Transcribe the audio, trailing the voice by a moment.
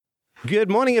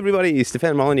Good morning, everybody.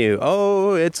 Stefan Molyneux.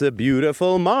 Oh, it's a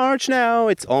beautiful March now.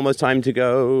 It's almost time to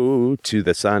go to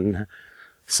the sun.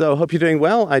 So, hope you're doing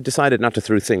well. I decided not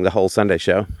to sing the whole Sunday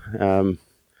show. I'm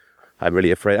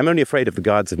only afraid of the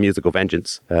gods of musical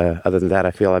vengeance. Other than that,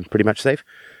 I feel I'm pretty much safe.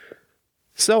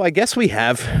 So, I guess we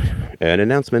have an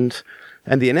announcement.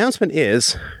 And the announcement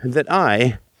is that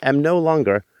I am no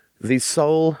longer the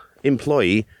sole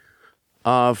employee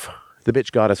of the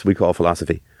bitch goddess we call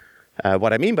philosophy.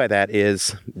 What I mean by that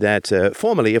is that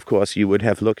formerly, of course, you would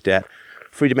have looked at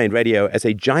Free Domain Radio as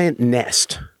a giant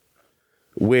nest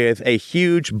with a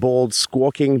huge, bald,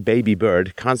 squawking baby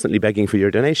bird constantly begging for your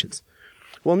donations.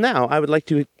 Well, now I would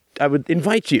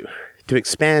invite you to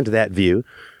expand that view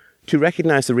to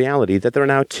recognize the reality that there are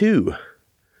now two,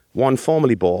 one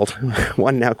formerly bald,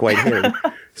 one now quite hairy,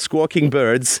 squawking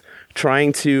birds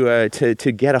trying to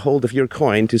get a hold of your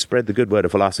coin to spread the good word of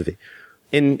philosophy.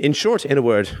 In short, in a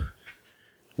word,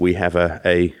 we have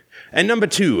a number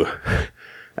two.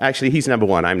 Actually, he's number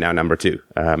one. I'm now number two.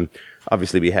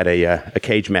 Obviously, we had a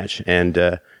cage match,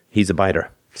 and he's a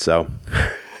biter. So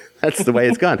that's the way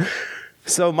it's gone.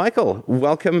 So, Michael,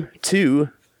 welcome to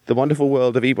the wonderful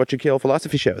world of Eat What You Kill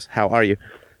philosophy shows. How are you?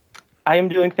 I am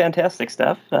doing fantastic,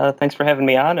 Steph. Thanks for having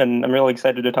me on, and I'm really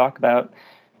excited to talk about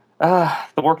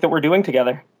the work that we're doing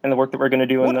together and the work that we're going to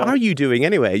do. What are you doing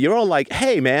anyway? You're all like,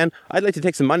 hey, man, I'd like to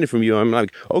take some money from you. I'm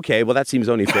like, okay, well, that seems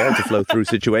only fair to flow through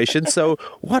situations. So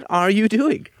what are you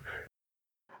doing?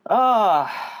 Well,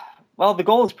 the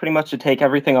goal is pretty much to take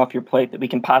everything off your plate that we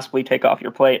can possibly take off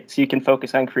your plate so you can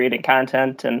focus on creating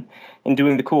content and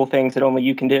doing the cool things that only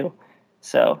you can do.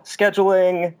 So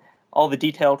scheduling, all the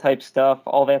detail type stuff,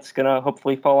 all that's going to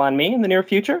hopefully fall on me in the near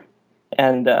future.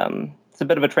 And it's a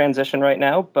bit of a transition right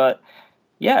now, but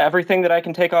yeah, everything that I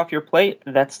can take off your plate,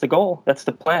 that's the goal. That's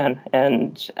the plan.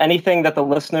 And anything that the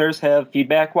listeners have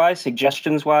feedback-wise,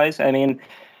 suggestions-wise, I mean,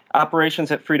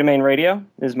 operations@freedomainradio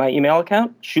is my email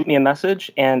account. Shoot me a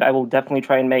message, and I will definitely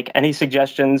try and make any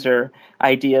suggestions or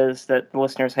ideas that the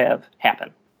listeners have happen.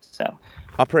 So,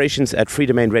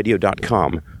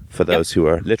 operations@freedomainradio.com for those who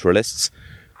are literalists.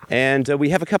 And we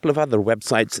have a couple of other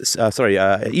websites,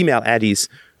 email addies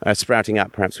sprouting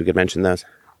up. Perhaps we could mention those.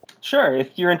 Sure.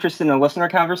 If you're interested in a listener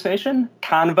conversation,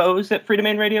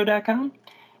 convos@freedomainradio.com.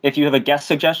 If you have a guest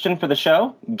suggestion for the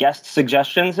show,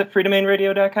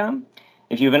 guestsuggestions@freedomainradio.com.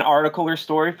 If you have an article or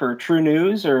story for True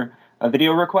News or a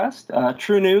video request,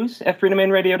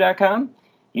 truenews@freedomainradio.com.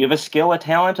 You have a skill, a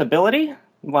talent, ability,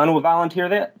 want to volunteer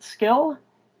that skill,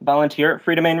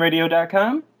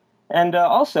 volunteer@freedomainradio.com. And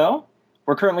also,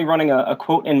 we're currently running a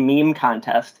quote and meme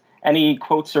contest. Any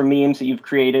quotes or memes that you've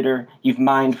created or you've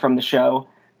mined from the show,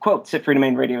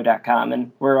 quotes@freedomainradio.com.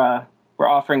 And we're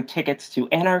offering tickets to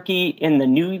Anarchy in the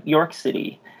New York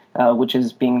City, which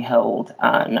is being held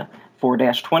on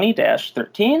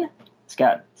 4-20-13. It's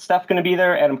got Steph going to be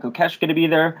there, Adam Kokesh going to be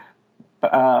there,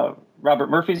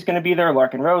 Robert Murphy's going to be there,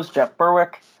 Larkin Rose, Jeff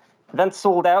Berwick. Event's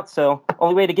sold out, so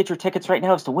only way to get your tickets right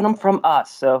now is to win them from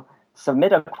us. So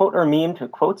submit a quote or meme to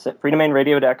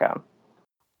quotes@freedomainradio.com.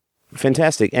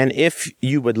 Fantastic. And if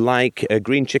you would like a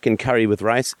green chicken curry with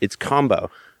rice, it's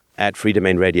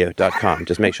combo@freedomainradio.com.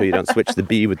 Just make sure you don't switch the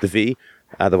B with the V.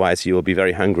 Otherwise, you will be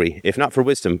very hungry. If not for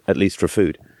wisdom, at least for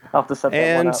food. I'll have to set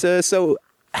that one up. So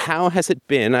how has it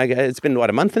been? It's been,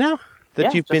 a month now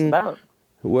that you've been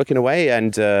working away?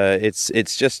 And it's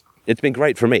been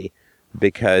great for me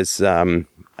because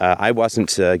I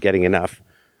wasn't getting enough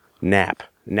nap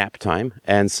time.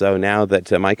 And so now that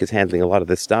Mike is handling a lot of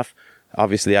this stuff,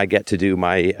 obviously I get to do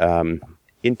my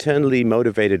internally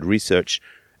motivated research,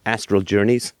 astral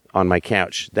journeys on my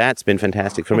couch. That's been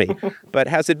fantastic for me. But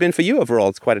how's it been for you overall?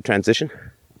 It's quite a transition.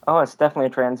 Oh, it's definitely a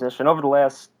transition. Over the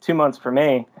last 2 months for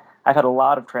me, I've had a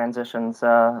lot of transitions.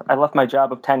 I left my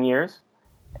job of 10 years,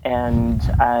 and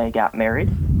I got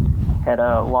married, had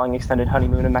a long extended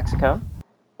honeymoon in Mexico,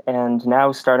 and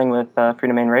now starting with Free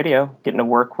Domain Radio, getting to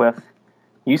work with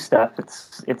you, Steph.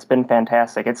 It's been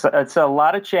fantastic. It's a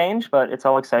lot of change, but it's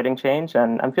all exciting change,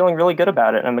 and I'm feeling really good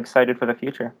about it, and I'm excited for the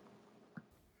future.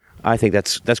 I think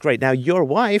that's great. Now, your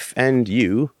wife and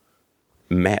you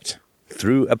met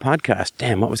through a podcast.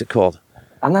 Damn, what was it called?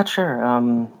 I'm not sure.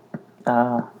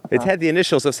 It had the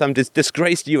initials of some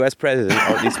disgraced U.S. president,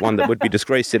 or at least one that would be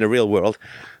disgraced in a real world.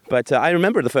 But I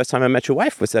remember the first time I met your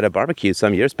wife was at a barbecue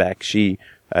some years back. She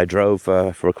drove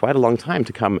for quite a long time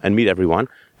to come and meet everyone.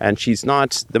 And she's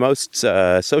not the most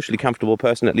socially comfortable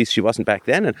person, at least she wasn't back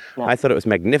then. And no. I thought it was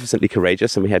magnificently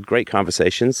courageous, and we had great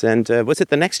conversations. And was it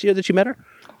the next year that you met her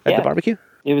at the barbecue?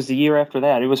 It was the year after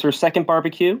that. It was her second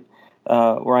barbecue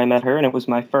where I met her, and it was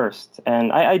my first.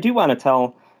 And I do want to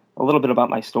tell a little bit about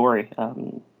my story.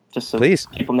 just so Please.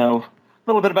 people know a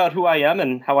little bit about who I am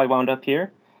and how I wound up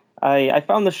here. I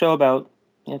found the show about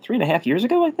 3.5 years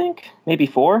ago, I think, maybe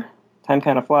 4. Time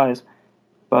kind of flies.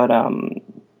 But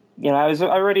I was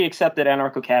already accepted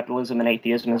anarcho-capitalism and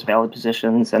atheism as valid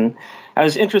positions, and I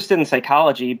was interested in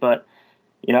psychology, but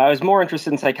I was more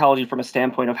interested in psychology from a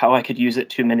standpoint of how I could use it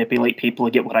to manipulate people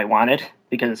to get what I wanted,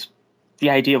 because the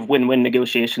idea of win-win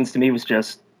negotiations to me was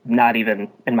just not even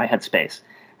in my headspace.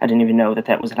 I didn't even know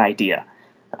that was an idea.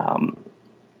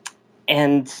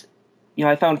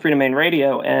 I found Freedom Main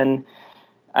Radio, and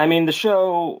I mean, the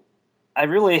show,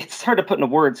 it's hard to put into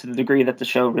words to the degree that the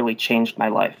show really changed my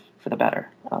life for the better.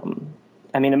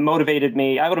 It motivated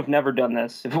me. I would have never done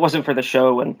this if it wasn't for the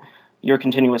show and your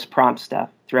continuous prompt stuff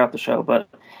throughout the show, but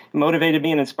it motivated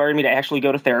me and inspired me to actually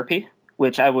go to therapy,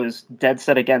 which I was dead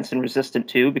set against and resistant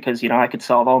to because, I could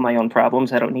solve all my own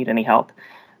problems. I don't need any help.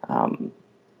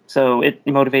 So it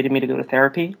motivated me to go to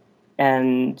therapy.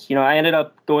 And, I ended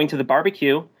up going to the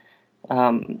barbecue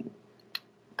a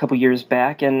couple years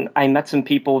back, and I met some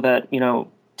people that,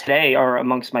 today are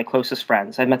amongst my closest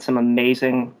friends. I met some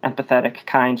amazing, empathetic,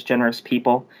 kind, generous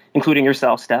people, including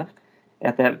yourself, Steph,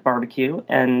 at that barbecue.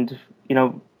 And,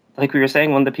 like we were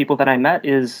saying, one of the people that I met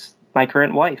is my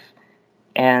current wife.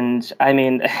 And I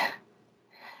mean,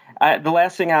 the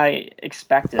last thing I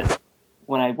expected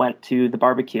when I went to the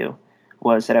barbecue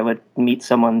was that I would meet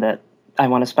someone that I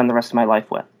want to spend the rest of my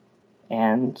life with.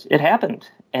 And it happened.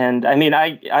 And I mean,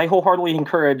 I wholeheartedly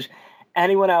encourage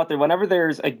anyone out there, whenever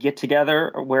there's a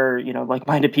get-together where,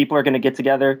 like-minded people are going to get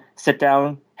together, sit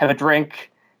down, have a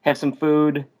drink, have some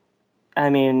food. I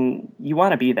mean, you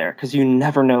want to be there because you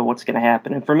never know what's going to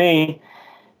happen. And for me,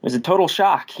 it was a total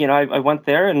shock. I went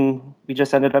there and we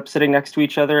just ended up sitting next to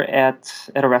each other at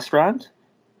a restaurant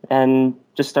and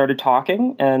just started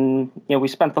talking. And, we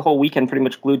spent the whole weekend pretty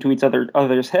much glued to each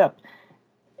other's hip.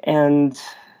 And,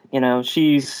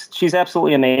 she's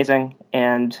absolutely amazing.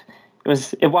 And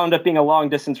it wound up being a long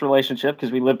distance relationship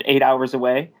because we lived 8 hours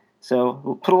away. So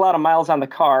we put a lot of miles on the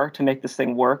car to make this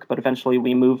thing work, but eventually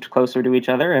we moved closer to each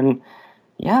other. And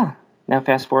yeah, now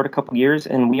fast forward a couple years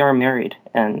and we are married.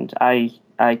 And I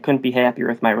couldn't be happier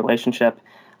with my relationship.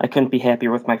 I couldn't be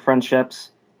happier with my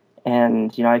friendships.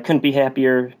 And, I couldn't be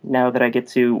happier now that I get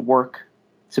to work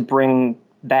to bring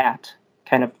that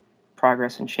kind of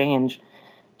progress and change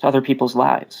to other people's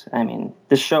lives. I mean,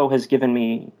 this show has given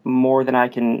me more than I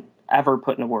can ever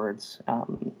put into words.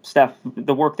 Steph,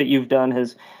 the work that you've done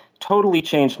has totally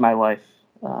changed my life.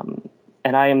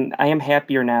 And I am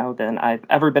happier now than I've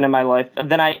ever been in my life,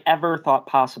 than I ever thought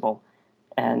possible.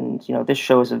 And, this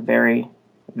show is a very,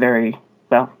 very,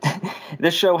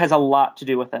 this show has a lot to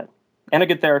do with it. And a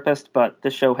good therapist, but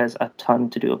this show has a ton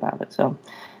to do about it. So,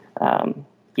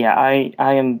 I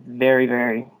am very,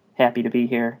 very happy to be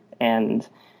here. And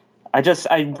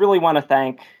I really want to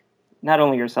thank not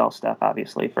only yourself, Steph,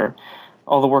 obviously, for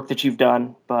all the work that you've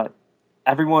done, but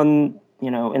everyone,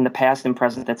 in the past and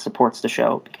present that supports the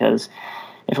show. Because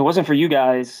if it wasn't for you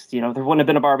guys, there wouldn't have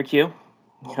been a barbecue.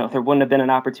 There wouldn't have been an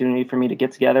opportunity for me to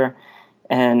get together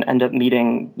and end up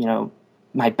meeting,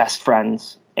 my best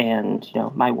friends and,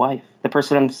 my wife, the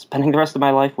person I'm spending the rest of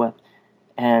my life with.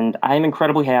 And I'm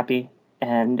incredibly happy.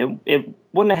 And it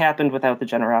wouldn't have happened without the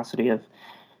generosity of,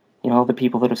 all the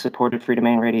people that have supported Freedom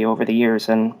Main Radio over the years.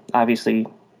 And obviously,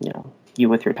 you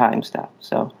with your time, Steph.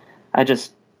 So I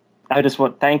just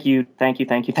want thank you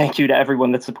to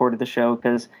everyone that supported the show,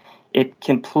 because it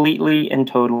completely and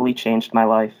totally changed my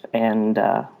life. And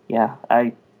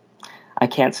I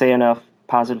can't say enough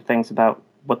positive things about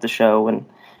what the show and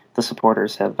the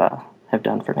supporters have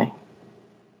done for me.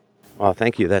 Well,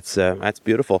 thank you. That's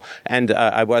beautiful. And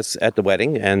I was at the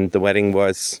wedding, and the wedding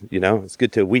was, it's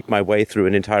good to weep my way through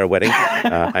an entire wedding.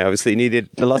 I obviously needed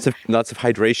lots of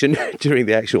hydration during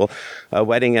the actual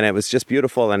wedding, and it was just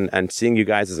beautiful. And seeing you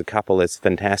guys as a couple is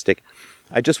fantastic.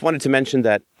 I just wanted to mention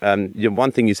that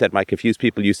one thing you said might confuse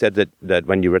people. You said that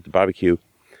when you were at the barbecue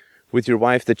with your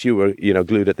wife, that you were,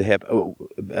 glued at the hip.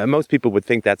 Most people would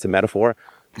think that's a metaphor,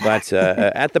 but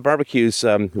at the barbecues,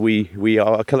 we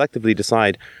all collectively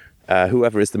decide.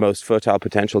 Whoever is the most fertile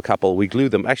potential couple, we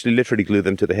literally glue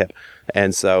them to the hip.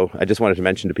 And so I just wanted to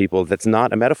mention to people that's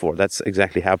not a metaphor. That's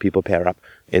exactly how people pair up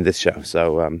in this show.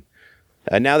 So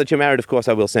now that you're married, of course,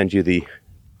 I will send you the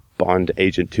bond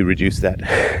agent to reduce that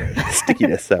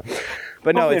stickiness. So,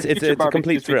 but no, it's a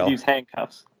complete thrill. Use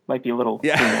handcuffs. Might be a little.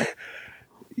 Yeah.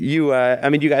 You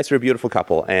guys are a beautiful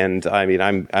couple, and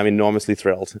I'm enormously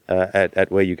thrilled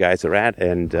at where you guys are at,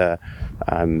 and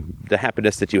the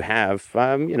happiness that you have.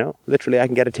 Literally, I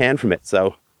can get a tan from it.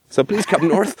 So please come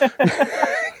north.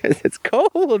 It's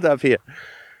cold up here.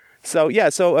 So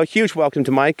a huge welcome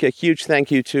to Mike. A huge thank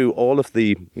you to all of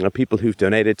the people who've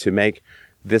donated to make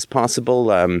this possible.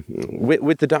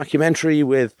 With the documentary,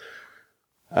 with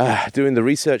doing the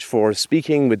research for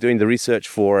speaking, with doing the research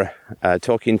for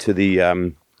talking to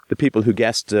the people who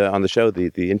guest on the show,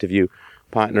 the interview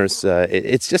partners.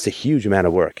 It's just a huge amount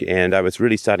of work, and I was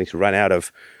really starting to run out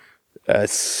of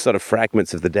sort of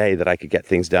fragments of the day that I could get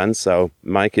things done. So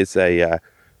Mike is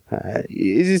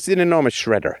he's an enormous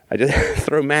shredder. I just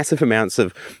throw massive amounts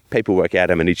of paperwork at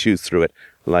him, and he chews through it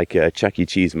like Chuck E.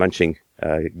 Cheese munching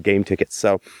game tickets.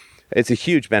 So it's a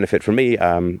huge benefit for me.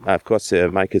 Of course,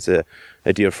 Mike is a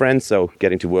dear friend, so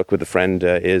getting to work with a friend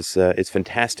is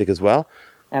fantastic as well.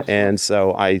 Absolutely. And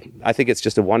so I think it's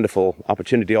just a wonderful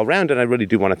opportunity all around, and I really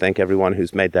do want to thank everyone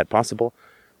who's made that possible.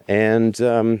 And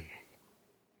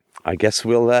I guess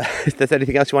if there's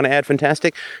anything else you want to add,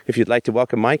 fantastic. If you'd like to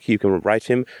welcome Mike, you can write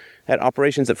him at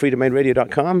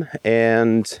operations@freedomainradio.com.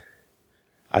 And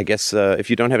I guess if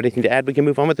you don't have anything to add, we can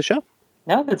move on with the show.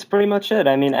 No, that's pretty much it.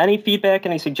 I mean, any feedback,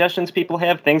 any suggestions people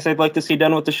have, things they'd like to see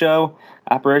done with the show,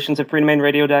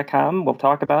 operations@freedomainradio.com. We'll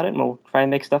talk about it, and we'll try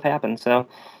and make stuff happen. So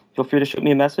feel free to shoot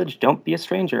me a message. Don't be a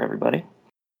stranger, everybody.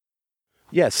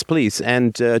 Yes, please.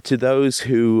 And to those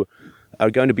who are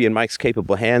going to be in Mike's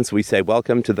capable hands, we say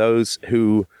welcome. To those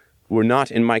who were not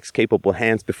in Mike's capable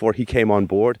hands before he came on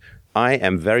board, I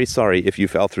am very sorry if you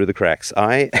fell through the cracks.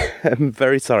 I am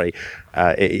very sorry.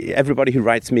 Everybody who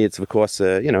writes me, it's of course,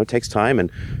 takes time and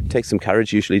takes some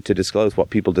courage usually to disclose what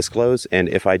people disclose. And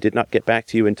if I did not get back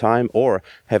to you in time, or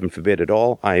heaven forbid at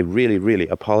all, I really, really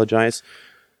apologize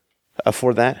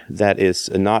for that. That is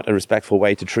not a respectful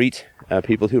way to treat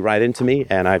people who write into me.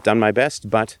 And I've done my best,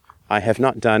 but I have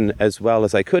not done as well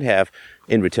as I could have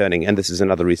in returning. And this is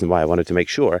another reason why I wanted to make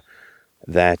sure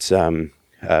that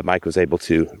Mike was able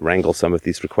to wrangle some of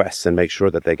these requests and make sure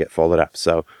that they get followed up.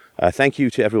 So thank you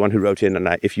to everyone who wrote in.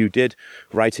 And if you did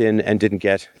write in and didn't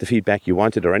get the feedback you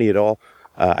wanted or any at all,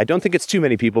 I don't think it's too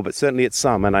many people, but certainly it's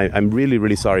some. And I'm really,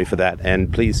 really sorry for that.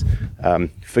 And please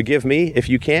forgive me if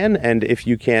you can. And if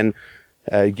you can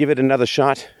give it another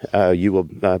shot, you will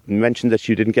mention that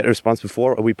you didn't get a response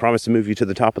before. We promise to move you to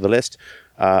the top of the list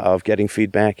of getting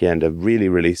feedback. And really,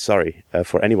 really sorry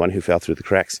for anyone who fell through the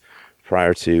cracks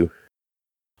prior to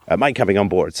Mike coming on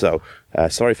board. So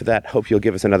sorry for that. Hope you'll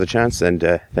give us another chance.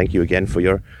 And thank you again for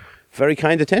your very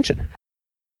kind attention.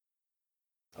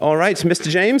 All right, Mr.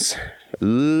 James,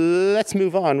 let's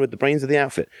move on with the brains of the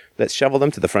outfit. Let's shovel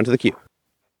them to the front of the queue.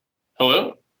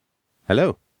 Hello?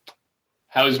 Hello.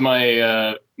 How's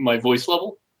my my voice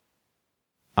level?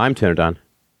 I'm turned on.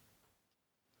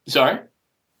 Sorry?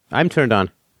 I'm turned on.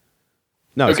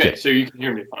 No, it's okay, good. So you can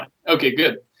hear me fine. Okay,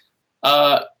 good.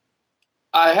 I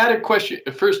had a question.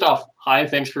 First off, hi,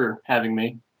 thanks for having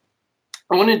me.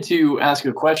 I wanted to ask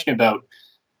a question about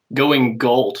going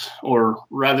Galt, or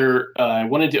rather, I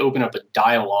wanted to open up a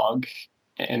dialogue.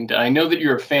 And I know that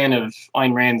you're a fan of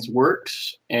Ayn Rand's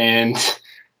works, and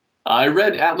I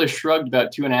read Atlas Shrugged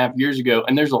about 2.5 years ago,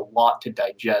 and there's a lot to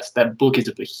digest. That book is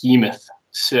a behemoth.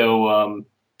 So,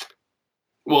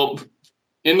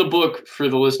 in the book, for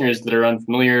the listeners that are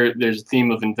unfamiliar, there's a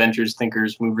theme of inventors,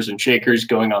 thinkers, movers, and shakers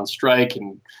going on strike,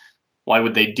 and why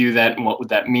would they do that, and what would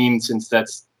that mean, since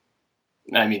there's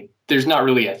not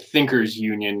really a thinkers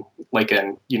union, like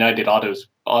a United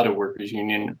Auto Workers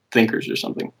Union, thinkers or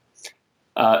something.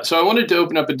 So I wanted to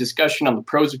open up a discussion on the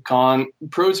pros and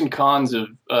cons of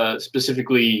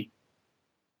specifically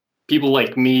people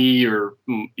like me, or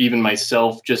even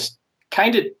myself, just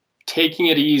kind of taking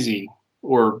it easy,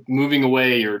 or moving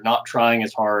away, or not trying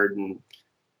as hard, and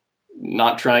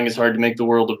not trying as hard to make the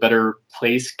world a better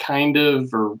place, kind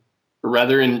of, or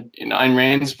rather in Ayn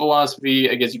Rand's philosophy,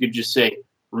 I guess you could just say,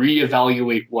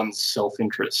 reevaluate one's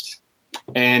self-interest.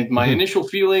 And my initial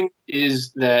feeling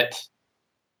is that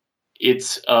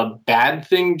it's a bad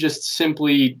thing just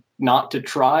simply not to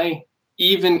try,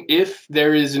 even if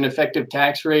there is an effective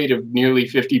tax rate of nearly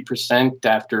 50%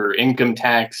 after income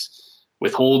tax,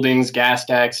 withholdings, gas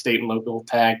tax, state and local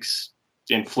tax,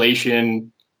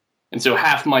 inflation. And so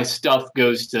half my stuff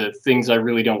goes to things I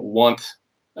really don't want.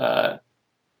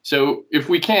 So if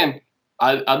we can,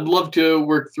 I'd love to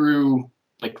work through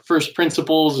like first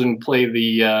principles and play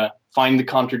the find the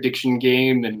contradiction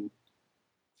game and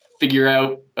figure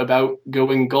out about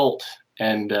going Galt.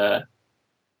 And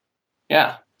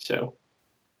so.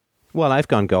 Well, I've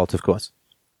gone Galt, of course.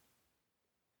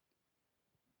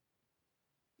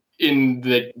 In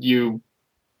that you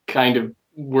kind of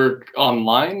work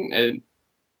online?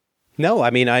 No,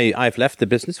 I mean, I've left the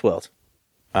business world.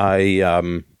 It's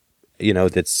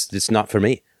not for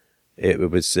me.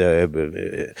 It was,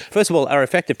 first of all, our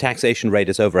effective taxation rate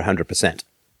is over 100%.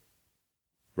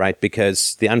 right?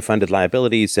 Because the unfunded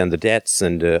liabilities and the debts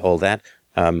and all that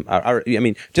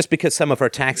just because some of our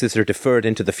taxes are deferred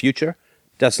into the future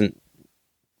doesn't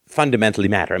fundamentally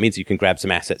matter. It means you can grab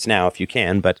some assets now if you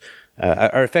can, but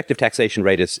our effective taxation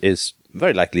rate is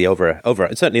very likely over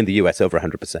certainly in the US over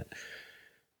 100%.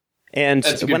 And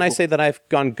when I say that I've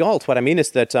gone galt, what I mean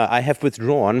is that I have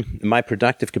withdrawn my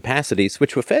productive capacities,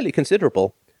 which were fairly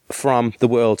considerable, from the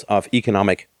world of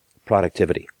economic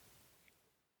productivity.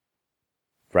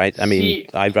 Right? I mean,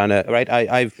 I've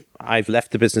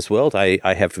left the business world.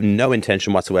 I have no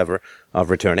intention whatsoever of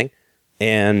returning,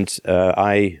 and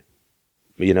I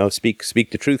speak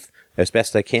the truth as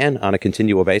best I can on a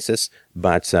continual basis.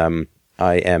 But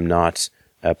I am not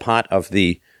a part of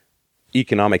the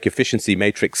economic efficiency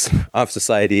matrix of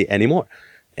society anymore,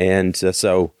 and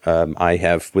so I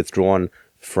have withdrawn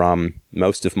from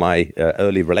most of my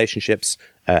early relationships,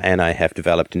 and I have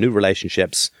developed new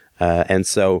relationships, and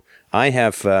so I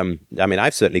have.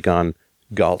 I've certainly gone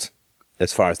galt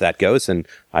as far as that goes, and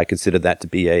I consider that to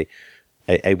be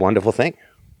a wonderful thing.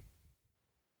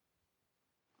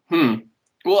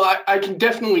 Well, I can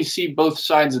definitely see both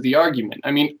sides of the argument.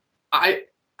 I mean, I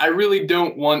really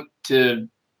don't want to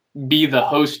be the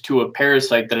host to a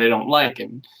parasite that I don't like,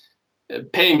 and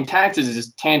paying taxes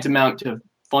is tantamount to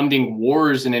funding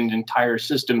wars in an entire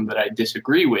system that I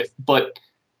disagree with. But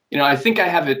I think I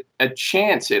have a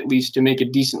chance at least to make a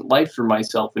decent life for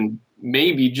myself, and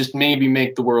maybe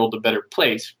make the world a better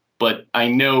place. But I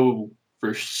know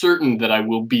for certain that I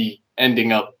will be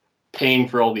ending up paying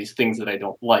for all these things that I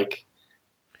don't like.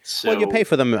 So, well, you pay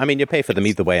for them. I mean, you pay for them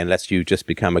either way, unless you just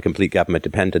become a complete government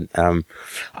dependent.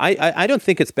 I don't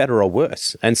think it's better or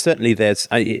worse. And certainly there's,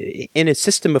 in a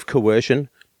system of coercion,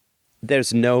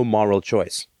 there's no moral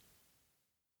choice.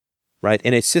 Right?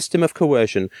 In a system of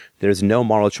coercion, there's no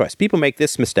moral choice. People make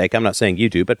this mistake. I'm not saying you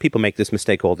do, but people make this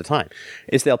mistake all the time.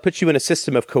 Is they'll put you in a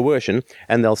system of coercion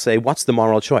and they'll say, what's the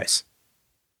moral choice?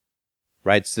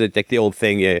 Right? So like the old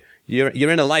thing, you're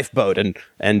in a lifeboat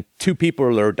and two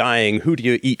people are dying. Who do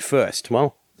you eat first?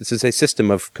 Well, this is a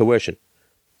system of coercion.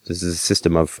 This is a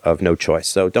system of no choice.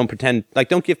 So don't pretend,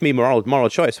 don't give me moral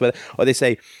choice. Or they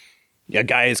say, a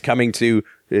guy is coming to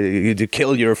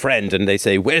kill your friend, and they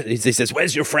say, he says,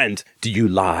 where's your friend? Do you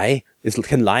lie?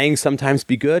 Can lying sometimes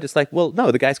be good? It's like, well, no,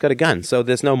 the guy's got a gun, so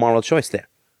there's no moral choice there.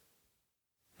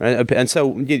 Right? And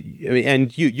so,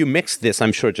 you mix this,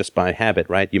 I'm sure, just by habit,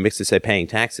 right? You mix it, say, paying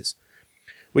taxes.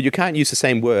 Well, you can't use the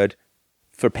same word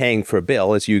for paying for a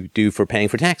bill as you do for paying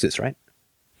for taxes, right?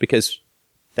 Because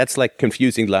that's like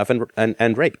confusing love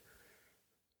and rape.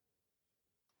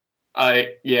 You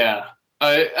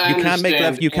can't make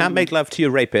love. You can't make love to your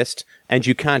rapist, and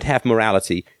you can't have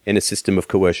morality in a system of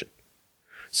coercion.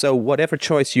 So whatever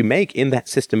choice you make in that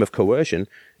system of coercion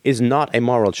is not a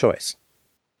moral choice.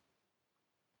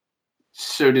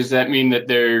 So does that mean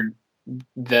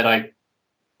that I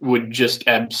would just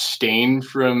abstain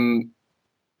from,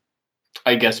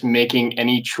 I guess, making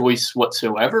any choice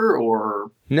whatsoever,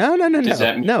 or no.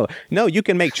 No, you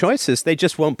can make choices. They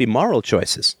just won't be moral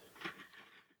choices.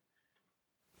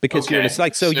 Because you're just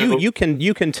like, you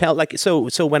can tell, so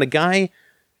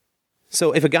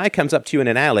if a guy comes up to you in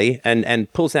an alley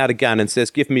and pulls out a gun and says,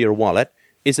 give me your wallet,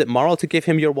 is it moral to give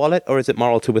him your wallet, or is it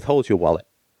moral to withhold your wallet?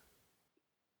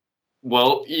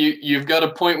 Well, you've got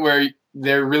a point where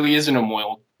there really isn't a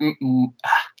moral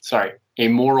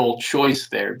choice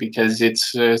there, because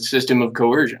it's a system of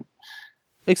coercion.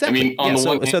 Exactly. I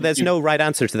mean, so there's no right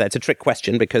answer to that. It's a trick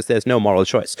question because there's no moral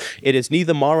choice. It is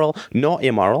neither moral nor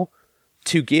immoral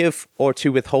to give or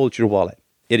to withhold your wallet.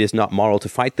 It is not moral to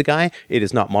fight the guy. It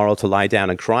is not moral to lie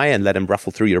down and cry and let him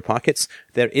ruffle through your pockets.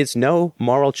 There is no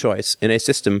moral choice in a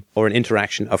system or an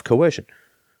interaction of coercion.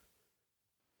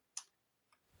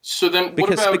 So then, and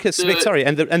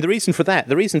the reason for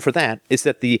that is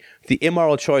that the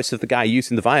immoral choice of the guy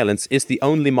using the violence is the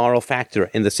only moral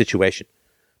factor in the situation.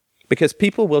 Because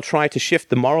people will try to shift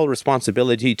the moral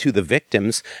responsibility to the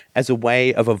victims as a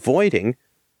way of avoiding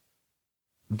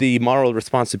the moral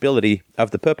responsibility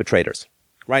of the perpetrators,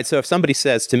 right? So if somebody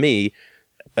says to me,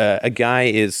 a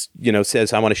guy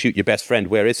says, I want to shoot your best friend,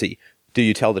 where is he? Do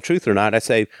you tell the truth or not? I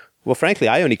say, well, frankly,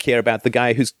 I only care about the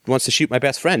guy who wants to shoot my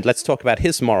best friend. Let's talk about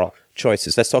his moral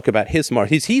choices. Let's talk about his moral.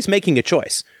 He's making a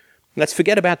choice. Let's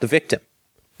forget about the victim.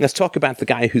 Let's talk about the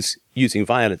guy who's using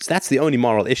violence. That's the only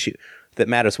moral issue that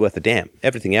matters worth a damn.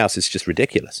 Everything else is just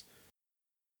ridiculous.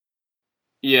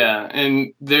 Yeah,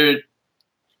 and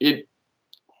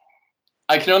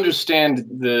I can understand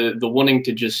the wanting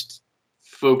to just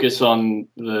focus on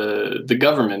the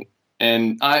government,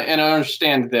 and I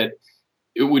understand that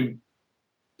it would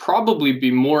probably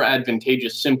be more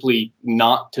advantageous simply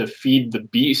not to feed the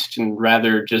beast and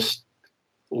rather just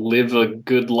live a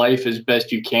good life as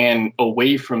best you can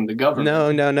away from the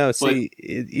government. No. See,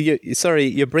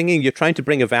 you're trying to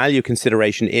bring a value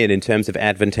consideration in terms of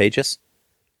advantageous.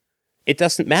 It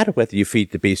doesn't matter whether you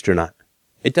feed the beast or not.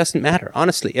 It doesn't matter,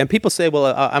 honestly. And people say,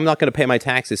 well, I'm not going to pay my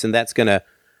taxes and that's going to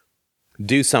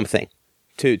do something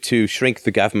to shrink the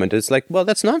government. It's like, well,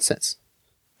 that's nonsense.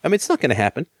 I mean, it's not going to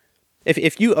happen.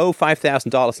 If you owe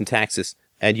 $5,000 in taxes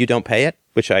and you don't pay it,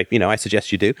 which I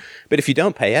suggest you do, but if you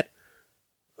don't pay it,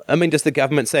 I mean, does the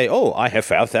government say, oh, I have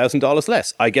 $5,000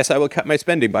 less, I guess I will cut my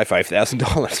spending by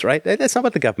 $5,000, right? That's not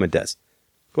what the government does.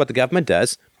 What the government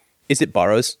does is it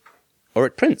borrows or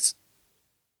it prints.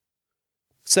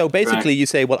 So basically, you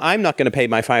say, well, I'm not going to pay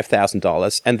my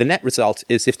 $5,000, and the net result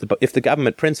is if the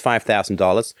government prints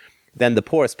 $5,000, then the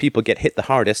poorest people get hit the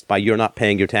hardest by you're not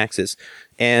paying your taxes,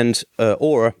 and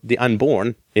or the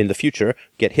unborn in the future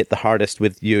get hit the hardest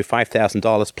with your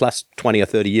 $5,000 plus 20 or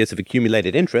 30 years of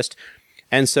accumulated interest.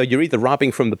 And so you're either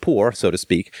robbing from the poor, so to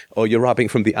speak, or you're robbing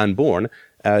from the unborn.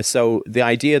 So the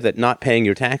idea that not paying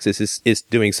your taxes is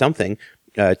doing something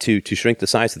to shrink the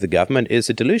size of the government is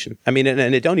a delusion. I mean,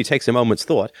 and it only takes a moment's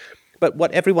thought. But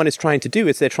what everyone is trying to do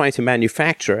is they're trying to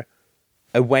manufacture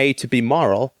a way to be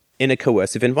moral in a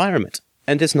coercive environment.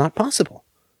 And it's not possible.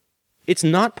 It's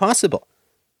not possible.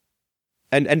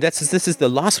 And this is the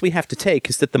loss we have to take,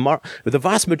 is that the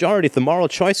vast majority of the moral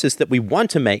choices that we want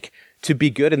to make to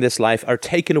be good in this life are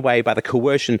taken away by the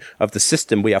coercion of the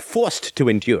system we are forced to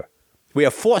endure. We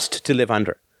are forced to live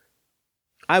under.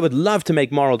 I would love to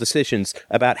make moral decisions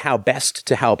about how best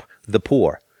to help the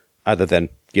poor, other than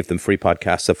give them free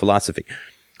podcasts of philosophy.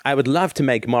 I would love to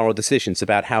make moral decisions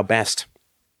about how best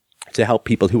to help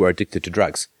people who are addicted to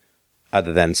drugs,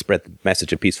 other than spread the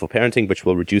message of peaceful parenting, which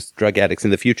will reduce drug addicts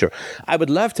in the future. I would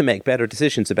love to make better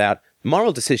decisions about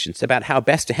moral decisions about how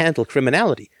best to handle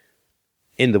criminality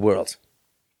in the world.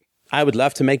 I would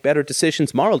love to make better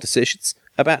decisions, moral decisions,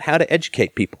 about how to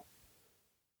educate people.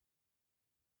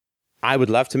 I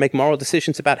would love to make moral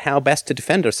decisions about how best to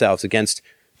defend ourselves against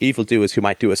evildoers who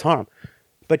might do us harm.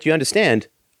 But you understand,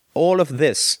 all of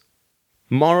this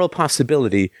moral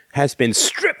possibility has been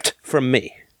stripped from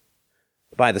me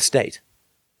by the state.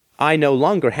 I no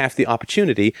longer have the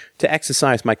opportunity to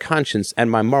exercise my conscience and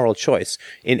my moral choice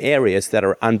in areas that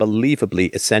are unbelievably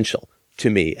essential to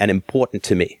me and important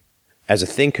to me as a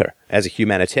thinker, as a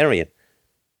humanitarian,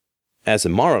 as a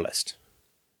moralist.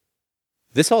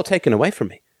 This all taken away from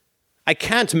me. I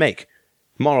can't make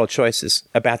moral choices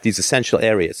about these essential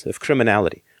areas of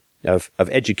criminality, of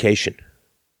education,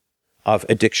 of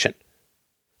addiction,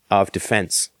 of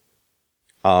defense,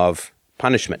 of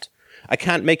punishment. I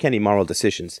can't make any moral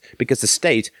decisions because the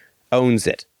state owns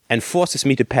it and forces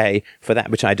me to pay for that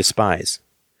which I despise.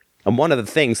 And one of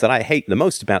the things that I hate the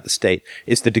most about the state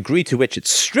is the degree to which it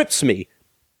strips me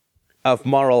of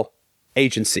moral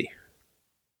agency.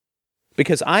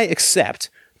 Because I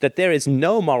accept that there is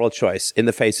no moral choice in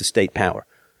the face of state power.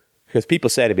 Because people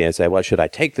say to me, I say, well, should I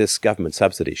take this government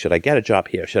subsidy? Should I get a job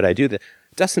here? Should I do that?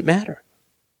 It doesn't matter.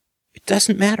 It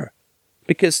doesn't matter.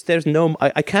 Because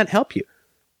I can't help you.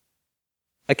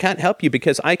 I can't help you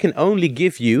because I can only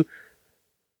give you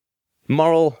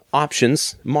moral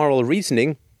options, moral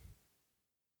reasoning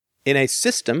in a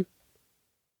system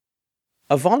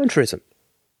of voluntarism.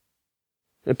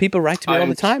 And people write to me all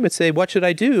the time and say, what should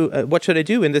I do? What should I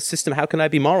do in this system? How can I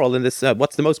be moral in this?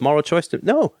 What's the most moral choice?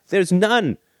 No, there's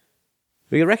none.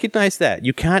 We recognize that.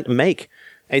 You can't make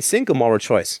a single moral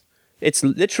choice. It's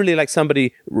literally like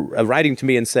somebody writing to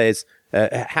me and says,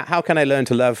 how can I learn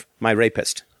to love my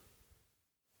rapist?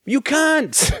 You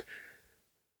can't.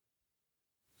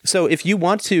 So if you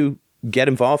want to get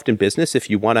involved in business, if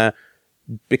you want to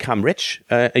become rich,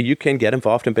 you can get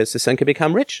involved in business and can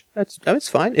become rich. That's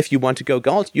fine. If you want to go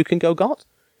gold, you can go gold.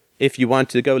 If you want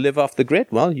to go live off the grid,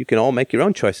 well, you can all make your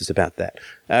own choices about that.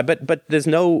 But there's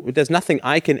nothing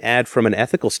I can add from an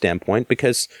ethical standpoint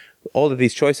because all of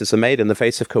these choices are made in the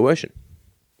face of coercion.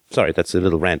 Sorry, that's a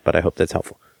little rant, but I hope that's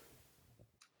helpful.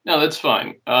 No, that's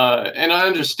fine. And I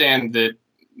understand that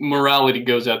morality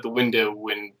goes out the window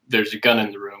when there's a gun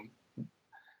in the room.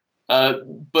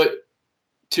 But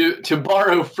to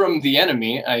borrow from the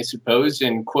enemy, I suppose,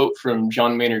 and quote from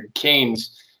John Maynard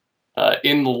Keynes,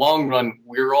 in the long run,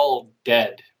 we're all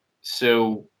dead.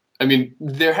 So, I mean,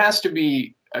 there has to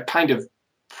be a kind of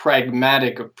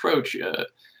pragmatic approach,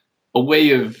 a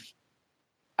way of,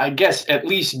 I guess, at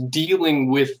least dealing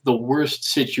with the worst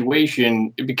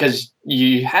situation, because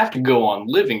you have to go on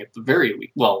living at the very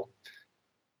least. Well,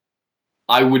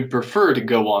 I would prefer to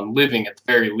go on living at the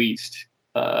very least.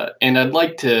 and I'd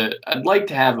like to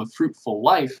have a fruitful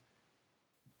life.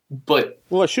 But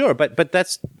well, sure, but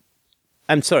that's.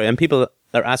 I'm sorry, and people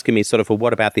are asking me sort of, well,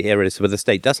 what about the areas where the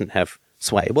state doesn't have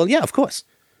sway? Well, yeah, of course.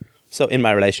 So in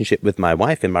my relationship with my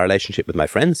wife, in my relationship with my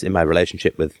friends, in my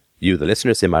relationship with you, the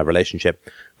listeners, in my relationship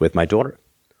with my daughter,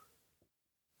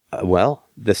 well,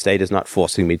 the state is not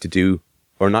forcing me to do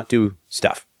or not do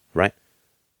stuff, right?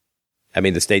 I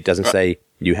mean, the state doesn't say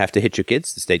you have to hit your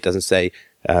kids. The state doesn't say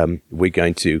we're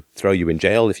going to throw you in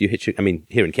jail if you hit your... I mean,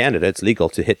 here in Canada, it's legal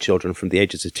to hit children from the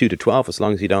ages of 2 to 12 as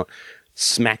long as you don't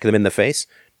smack them in the face.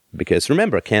 Because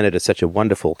remember, Canada is such a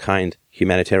wonderful, kind,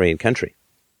 humanitarian country.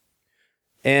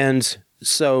 And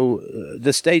so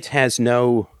the state has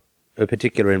no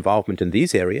particular involvement in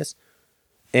these areas.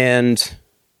 And,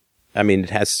 I mean,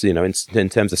 it has, you know, in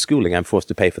terms of schooling, I'm forced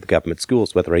to pay for the government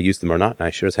schools, whether I use them or not, and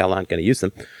I sure as hell aren't going to use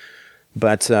them.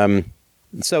 But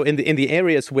so in the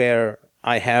areas where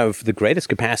I have the greatest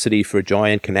capacity for joy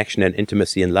and connection and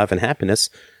intimacy and love and happiness,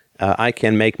 I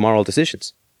can make moral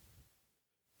decisions.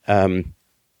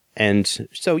 And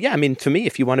so, yeah, I mean, for me,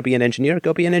 if you want to be an engineer,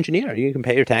 go be an engineer. You can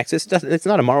pay your taxes. It's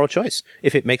not a moral choice.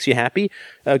 If it makes you happy,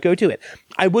 go do it.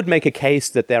 I would make a case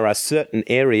that there are certain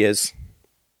areas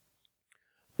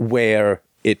where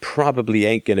it probably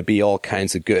ain't going to be all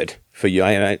kinds of good for you.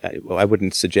 I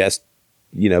wouldn't suggest,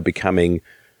 you know, becoming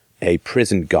a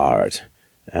prison guard.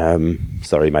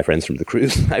 Sorry, my friends from the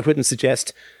cruise. I wouldn't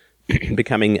suggest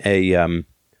becoming a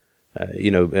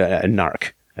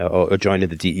narc. Or joining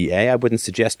the DEA. I wouldn't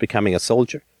suggest becoming a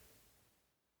soldier.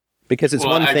 Because it's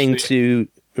one thing to...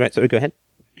 Right, sorry, go ahead.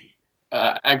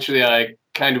 Actually, I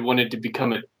kind of wanted to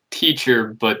become a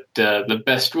teacher, but the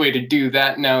best way to do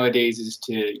that nowadays is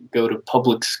to go to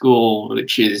public school,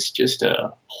 which is just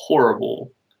a horrible,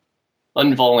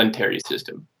 involuntary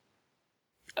system.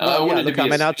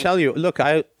 I'll tell you, look,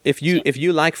 if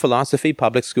you like philosophy,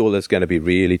 public school is going to be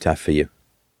really tough for you.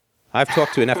 I've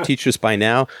talked to enough teachers by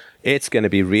now. It's going to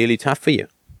be really tough for you.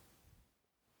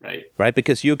 Right. Right?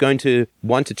 Because you're going to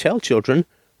want to tell children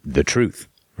the truth,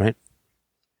 right?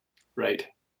 Right.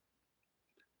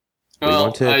 And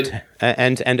are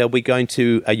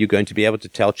you going to be able to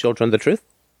tell children the truth?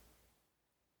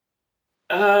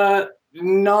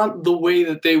 Not the way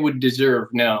that they would deserve,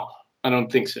 no. I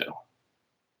don't think so.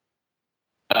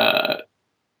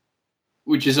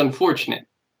 Which is unfortunate.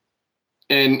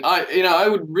 And I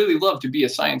would really love to be a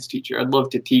science teacher. I'd love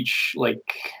to teach like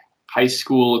high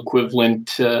school equivalent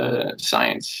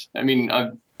science. I mean,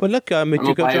 but look,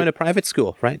 you go join a private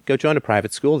school, right? Go join a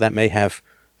private school that may have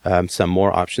some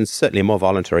more options. Certainly, a more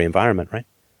voluntary environment, right?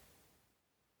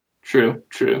 True.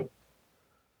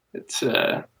 It's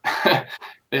they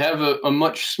have a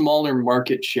much smaller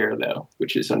market share though,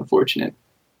 which is unfortunate.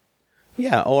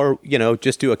 Yeah, or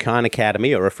just do a Khan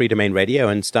Academy or a Free Domain Radio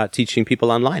and start teaching people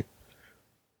online.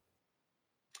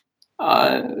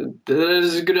 That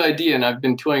is a good idea, and I've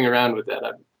been toying around with that.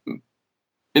 I'm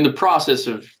in the process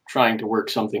of trying to work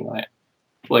something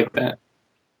like that.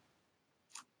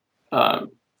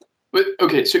 But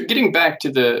okay, so getting back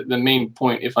to the main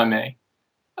point, if I may.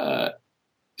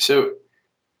 So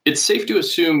it's safe to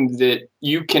assume that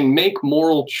you can make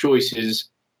moral choices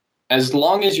as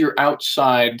long as you're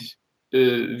outside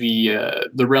the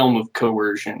realm of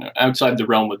coercion, outside the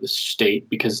realm of the state,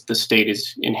 because the state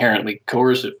is inherently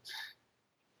coercive.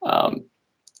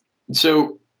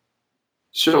 So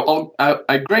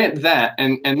I grant that,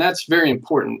 and that's very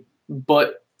important.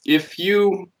 But if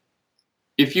you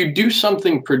do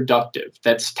something productive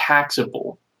that's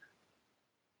taxable,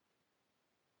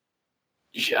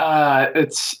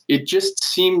 it just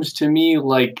seems to me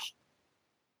like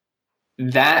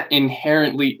that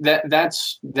inherently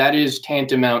that is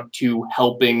tantamount to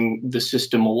helping the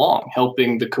system along,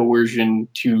 helping the coercion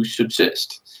to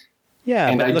subsist. Yeah,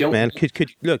 and but look, man,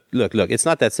 look, it's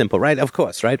not that simple, right? Of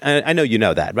course, right? I know you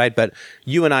know that, right? But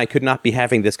you and I could not be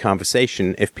having this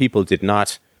conversation if people did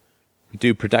not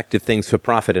do productive things for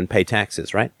profit and pay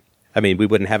taxes, right? I mean, we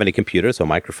wouldn't have any computers or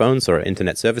microphones or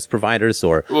internet service providers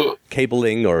or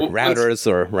cabling or routers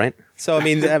or, right? So, I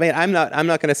mean, I'm not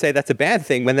going to say that's a bad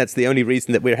thing when that's the only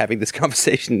reason that we're having this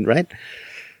conversation, right?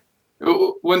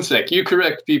 One sec. You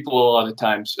correct people a lot of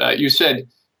times. You said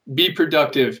be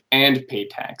productive and pay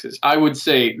taxes. I would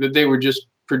say that they were just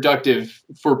productive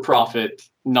for profit,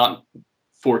 not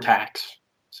for tax.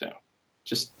 So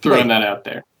just throwing that out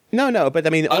there. No, but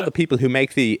I mean, all the people who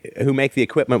make the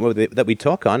equipment that we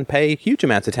talk on pay huge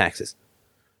amounts of taxes.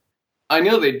 I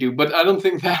know they do, but I don't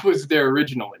think that was their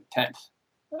original intent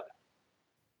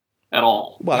at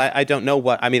all. Well, I don't know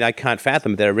I can't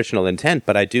fathom their original intent,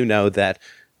 but I do know that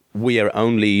we are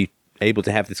only able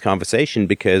to have this conversation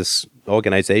because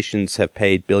organizations have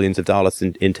paid billions of dollars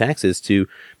in taxes to,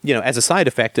 as a side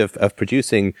effect of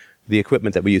producing the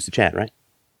equipment that we use to chat, right?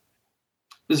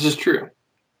 This is true.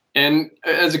 And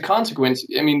as a consequence,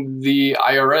 I mean, the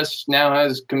IRS now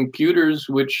has computers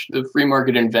which the free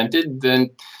market invented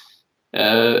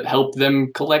that help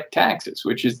them collect taxes,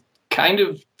 which is kind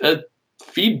of a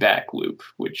feedback loop,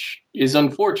 which is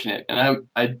unfortunate. And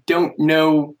I don't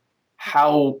know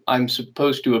how I'm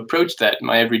supposed to approach that in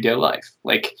my everyday life.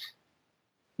 Like,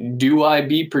 do I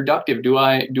be productive? Do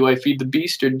I feed the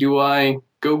beast, or do I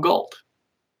go gulp?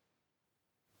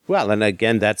 Well, and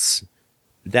again, that's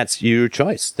your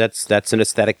choice. That's an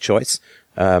aesthetic choice,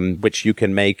 which you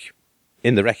can make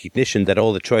in the recognition that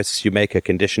all the choices you make are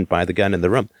conditioned by the gun in the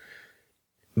room.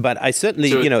 But I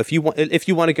certainly, if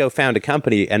you want to go found a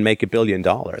company and make $1 billion,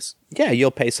 yeah,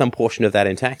 you'll pay some portion of that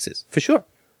in taxes, for sure.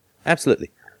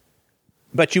 Absolutely.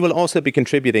 But you will also be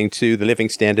contributing to the living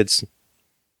standards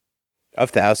of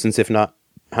thousands, if not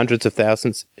hundreds of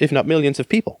thousands, if not millions of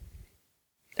people.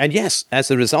 And yes, as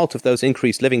a result of those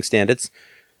increased living standards,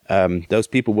 those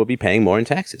people will be paying more in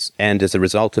taxes. And as a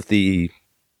result of the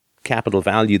capital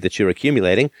value that you're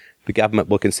accumulating, the government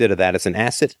will consider that as an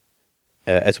asset,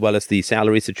 as well as the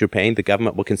salaries that you're paying. The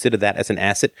government will consider that as an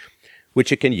asset,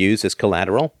 which it can use as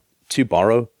collateral to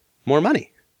borrow more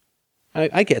money.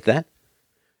 I get that.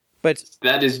 But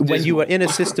that is when you are in a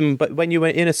system,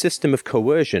 of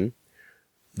coercion,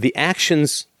 the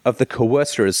actions of the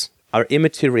coercers are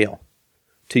immaterial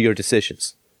to your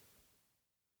decisions.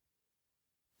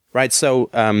 Right? So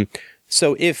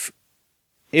if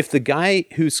the guy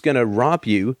who's going to rob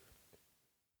you,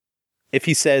 if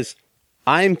he says,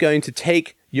 I'm going to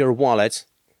take your wallet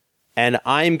and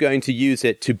I'm going to use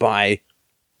it to buy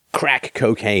crack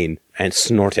cocaine and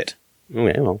snort it.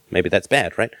 Okay, well, maybe that's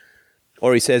bad, right?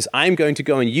 Or he says, I'm going to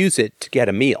go and use it to get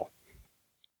a meal.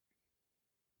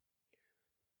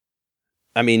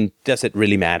 I mean, does it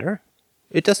really matter?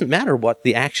 It doesn't matter what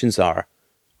the actions are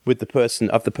with the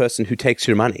person who takes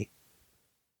your money.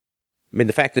 I mean,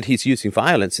 the fact that he's using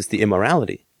violence is the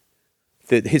immorality.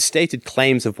 His stated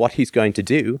claims of what he's going to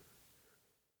do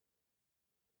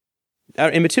are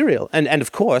immaterial. And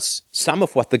of course, some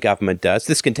of what the government does,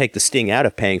 this can take the sting out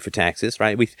of paying for taxes,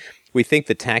 right? We think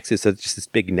that taxes are just this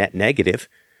big net negative,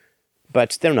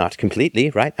 but they're not completely,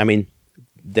 right? I mean,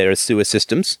 there are sewer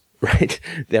systems, right?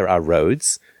 There are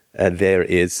roads. There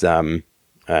is,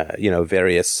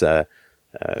 various,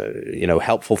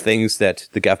 helpful things that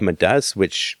the government does,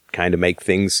 which kind of make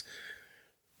things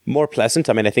more pleasant.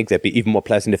 I mean, I think they'd be even more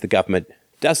pleasant if the government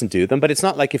doesn't do them, but it's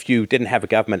not like if you didn't have a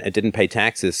government and didn't pay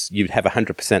taxes, you'd have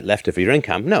 100% left of your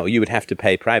income. No, you would have to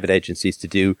pay private agencies to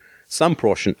do some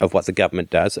portion of what the government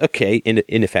does. Okay,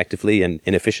 ineffectively and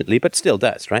inefficiently, but still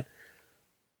does, right?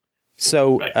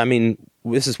 So, right. I mean,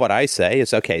 this is what I say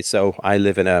is, okay, so I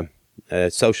live in a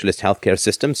socialist healthcare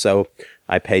system, so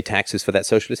I pay taxes for that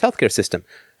socialist healthcare system.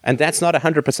 And that's not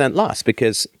 100% loss,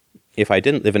 because if I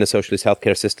didn't live in a socialist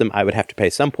healthcare system, I would have to pay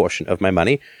some portion of my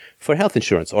money for health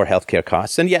insurance or healthcare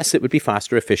costs. And yes, it would be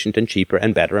faster, efficient, and cheaper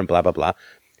and better and blah, blah, blah.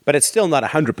 But it's still not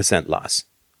 100% loss.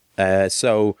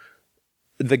 So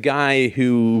the guy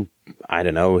who, I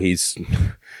don't know, he's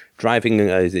driving,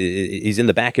 he's in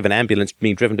the back of an ambulance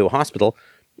being driven to a hospital,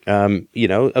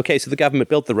 okay, so the government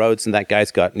built the roads and that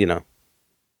guy's got,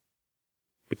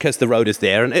 because the road is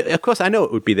there. And of course, I know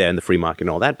it would be there in the free market and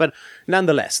all that, but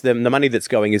nonetheless, the money that's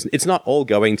going it's not all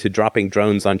going to dropping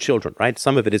drones on children, right?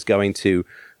 Some of it is going to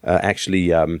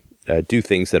actually do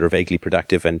things that are vaguely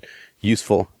productive and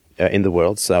useful in the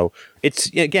world. So it's,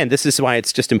 again, this is why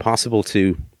it's just impossible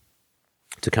to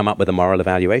come up with a moral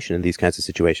evaluation in these kinds of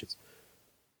situations.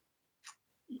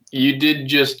 You did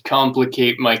just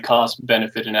complicate my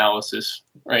cost-benefit analysis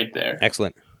right there.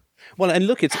 Excellent. Well, and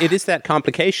look, it is that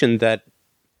complication that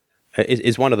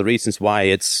is one of the reasons why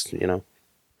it's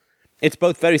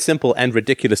both very simple and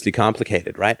ridiculously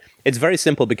complicated, right? It's very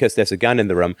simple because there's a gun in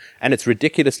the room, and it's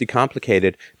ridiculously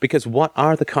complicated because what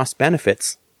are the cost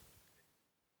benefits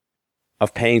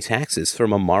of paying taxes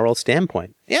from a moral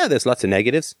standpoint? Yeah, there's lots of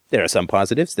negatives. There are some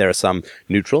positives. There are some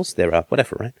neutrals. There are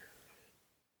whatever, right?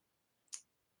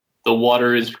 The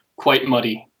water is quite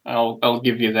muddy. I'll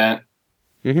give you that.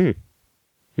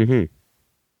 Mm-hmm. Mm-hmm.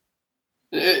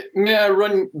 May I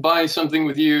run by something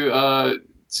with you?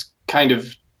 It's kind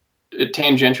of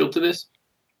tangential to this.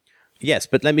 Yes,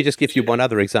 but let me just give you one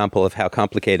other example of how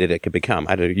complicated it could become.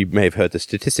 You may have heard the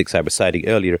statistics I was citing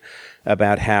earlier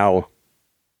about how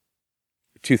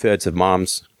 2/3 of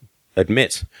moms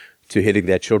admit to hitting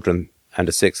their children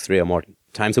under 6 3 or more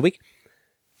times a week.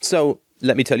 So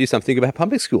let me tell you something about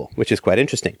public school, which is quite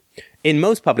interesting. In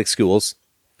most public schools,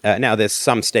 Now, there's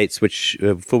some states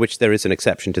for which there is an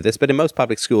exception to this, but in most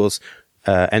public schools,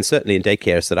 and certainly in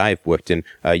daycares that I've worked in,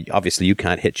 obviously you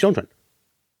can't hit children.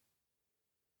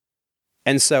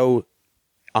 And so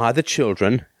are the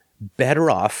children better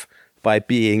off by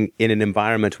being in an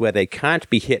environment where they can't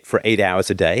be hit for 8 hours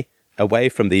a day, away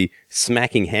from the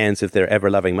smacking hands of their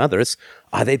ever-loving mothers?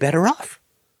 Are they better off?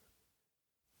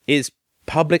 Is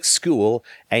public school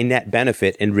a net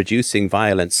benefit in reducing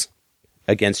violence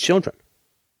against children?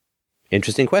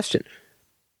 Interesting question.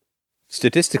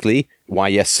 Statistically, why,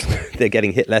 yes, they're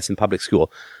getting hit less in public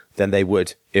school than they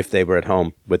would if they were at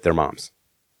home with their moms.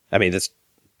 I mean,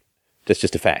 that's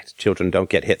just a fact. Children don't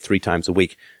get hit 3 times a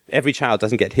week. Every child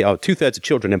doesn't get hit. 2/3 of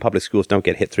children in public schools don't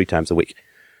get hit 3 times a week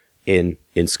in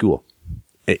school,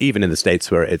 even in the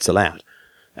states where it's allowed.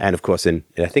 And of course, I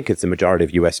think it's the majority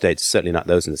of U.S. states, certainly not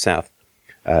those in the South,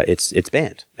 it's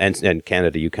banned. And in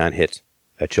Canada, you can't hit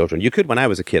children. You could when I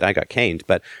was a kid. I got caned,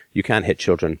 but you can't hit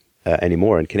children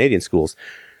anymore in Canadian schools.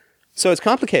 So it's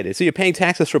complicated. So you're paying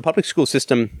taxes for a public school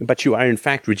system, but you are in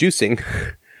fact reducing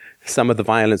some of the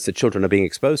violence that children are being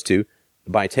exposed to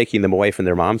by taking them away from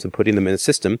their moms and putting them in a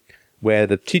system where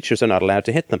the teachers are not allowed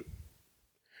to hit them.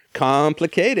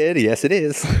 Complicated. Yes, it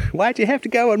is. Why'd you have to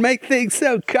go and make things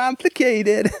so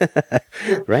complicated?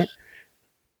 Right?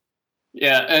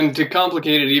 Yeah, and to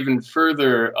complicate it even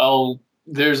further,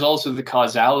 there's also the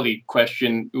causality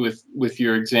question with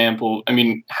your example. I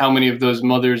mean, how many of those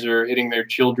mothers are hitting their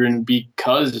children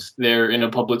because they're in a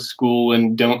public school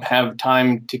and don't have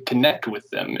time to connect with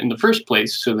them in the first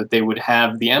place so that they would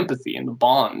have the empathy and the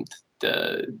bond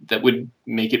that would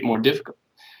make it more difficult?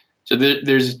 So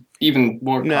there's even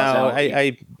more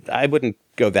causality. No, I wouldn't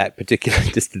go that particular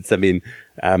distance. I mean,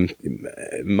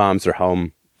 moms are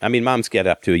home. I mean, moms get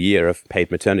up to a year of paid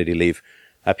maternity leave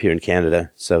up here in Canada,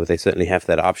 so they certainly have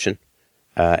that option.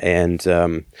 And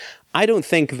I don't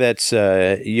think that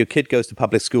your kid goes to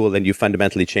public school and you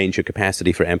fundamentally change your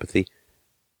capacity for empathy.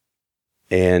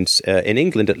 And in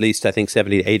England, at least, I think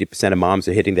 70 to 80% of moms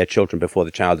are hitting their children before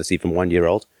the child is even 1 year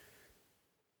old.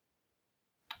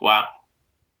 Wow.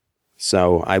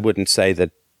 So I wouldn't say that,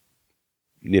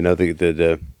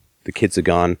 the kids are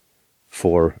gone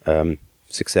for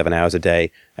 6-7 hours a day,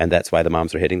 and that's why the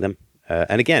moms are hitting them.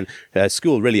 And again,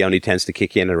 school really only tends to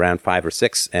kick in around 5 or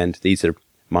 6, and these are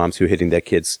moms who are hitting their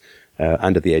kids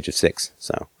under the age of 6.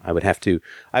 So I would have to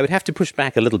push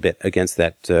back a little bit against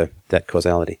that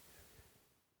causality.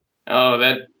 Oh,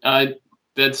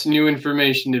 that's new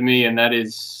information to me, and that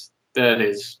is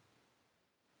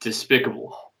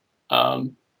despicable.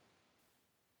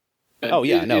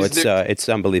 It's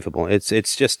unbelievable.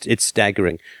 It's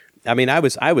staggering. I mean, I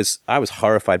was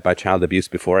horrified by child abuse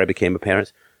before I became a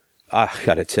parent. I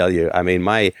gotta tell you, I mean,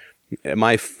 my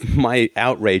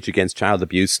outrage against child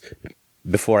abuse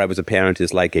before I was a parent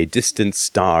is like a distant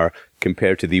star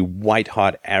compared to the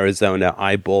white-hot Arizona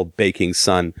eyeball-baking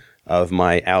sun of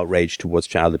my outrage towards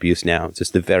child abuse now. It's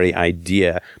just the very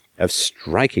idea of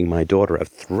striking my daughter, of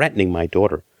threatening my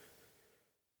daughter,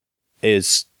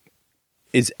 is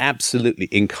absolutely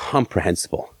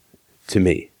incomprehensible to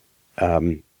me.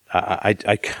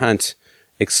 I can't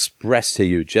express to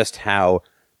you just how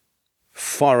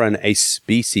foreign a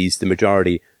species the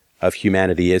majority of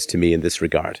humanity is to me in this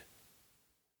regard.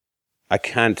 I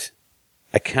can't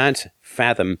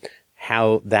fathom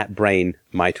how that brain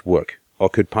might work or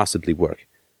could possibly work.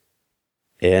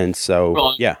 And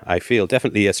so, I feel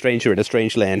definitely a stranger in a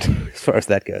strange land as far as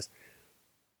that goes.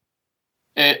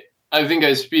 I think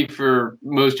I speak for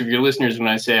most of your listeners when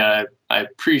I say I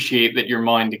appreciate that your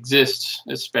mind exists,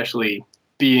 especially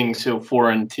being so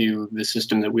foreign to the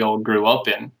system that we all grew up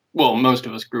in. Well, most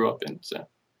of us grew up in. So,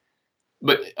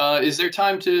 but is there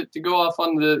time to go off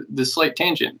on the slight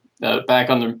tangent back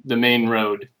on the main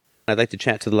road? I'd like to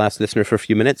chat to the last listener for a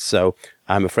few minutes, so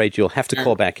I'm afraid you'll have to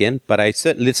call back in. But I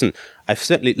certainly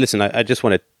listen. I just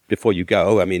want to, before you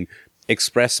go, I mean,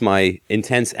 express my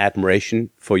intense admiration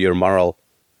for your moral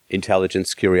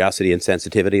intelligence, curiosity, and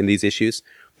sensitivity in these issues.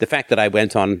 The fact that I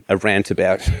went on a rant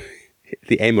about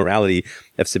the amorality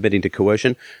of submitting to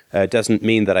coercion doesn't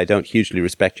mean that I don't hugely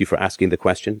respect you for asking the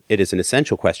question. It is an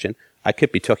essential question. I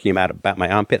could be talking about my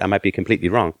armpit. I might be completely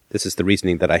wrong. This is the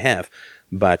reasoning that I have.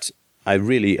 But I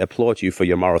really applaud you for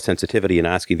your moral sensitivity in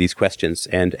asking these questions.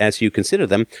 And as you consider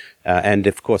them, and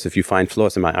of course, if you find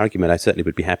flaws in my argument, I certainly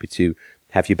would be happy to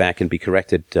have you back and be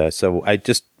corrected. So I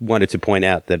just wanted to point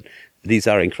out that these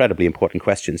are incredibly important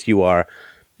questions. You are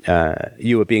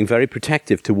being very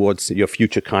protective towards your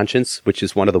future conscience, which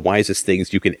is one of the wisest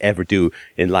things you can ever do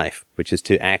in life, which is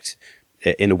to act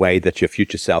in a way that your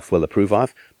future self will approve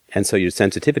of. And so your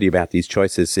sensitivity about these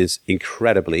choices is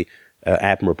incredibly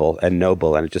admirable and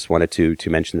noble, and I just wanted to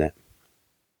mention that.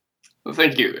 Well,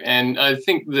 thank you. And I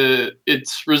think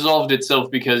it's resolved itself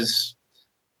because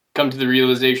come to the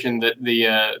realization that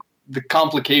the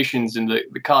complications and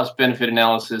the cost benefit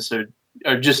analysis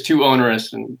are just too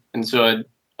onerous, and so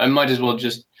I might as well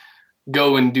just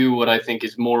go and do what I think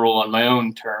is moral on my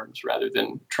own terms rather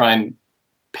than try and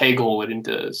peg-hole it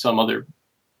into some other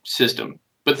system.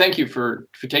 But thank you for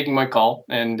taking my call,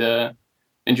 and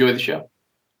enjoy the show.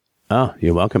 Oh,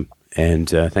 you're welcome. And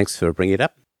thanks for bringing it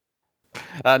up.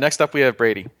 Next up, we have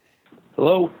Brady.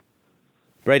 Hello.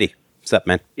 Brady, what's up,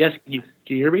 man? Yes, can you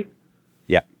hear me?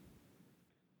 Yeah.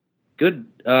 Good.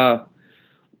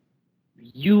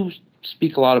 You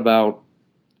speak a lot about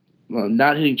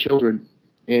not hitting children,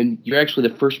 and you're actually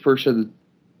the first person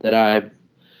that I've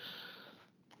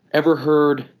ever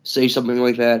heard say something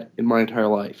like that in my entire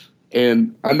life.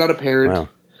 And I'm not a parent,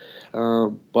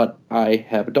 but I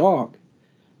have a dog.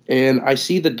 And I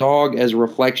see the dog as a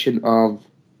reflection of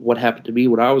what happened to me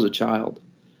when I was a child.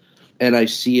 And I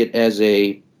see it as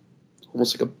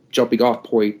almost like a jumping off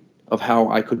point of how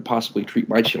I could possibly treat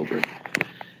my children.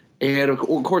 And of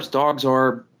course, dogs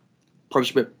are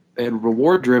punishment and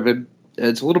reward driven.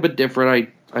 It's a little bit different.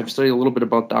 I've studied a little bit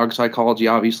about dog psychology.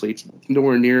 Obviously, it's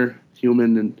nowhere near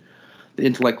human and the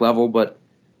intellect level, but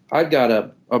I've got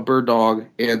a bird dog,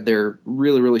 and they're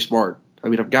really, really smart. I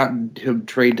mean, I've gotten him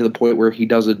trained to the point where he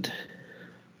doesn't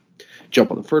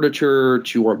jump on the furniture,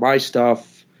 chew on my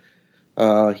stuff.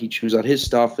 He chews on his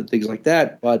stuff and things like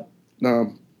that. But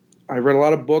I read a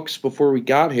lot of books before we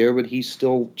got here, but he's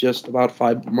still just about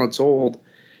 5 months old.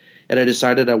 And I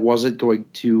decided I wasn't going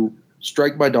to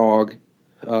strike my dog.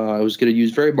 I was going to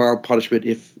use very mild punishment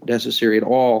if necessary at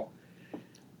all.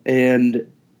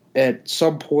 And at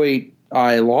some point,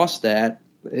 I lost that,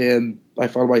 and I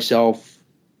found myself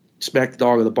smack the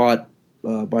dog in the butt,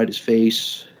 bite his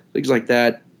face, things like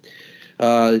that.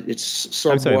 It's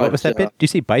somewhat, I'm sorry, what was that bit? Did you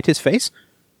say bite his face?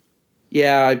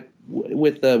 Yeah,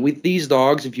 with these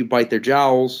dogs, if you bite their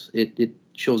jowls, it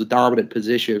shows a dominant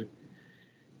position,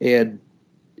 and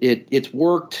it's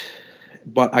worked,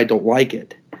 but I don't like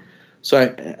it.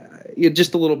 So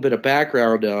just a little bit of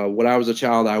background. When I was a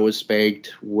child, I was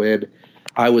spanked. When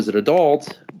I was an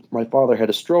adult, my father had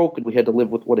a stroke, and we had to live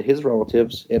with one of his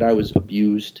relatives, and I was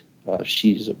abused.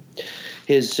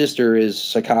 His sister is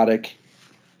psychotic,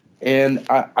 and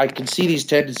I can see these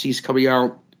tendencies coming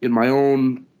out in my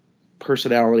own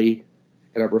personality,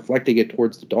 and I'm reflecting it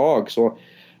towards the dog. So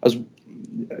I was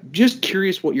just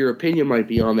curious what your opinion might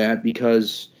be on that,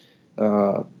 because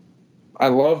I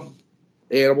love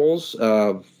animals.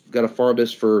 Got a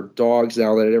fondness for dogs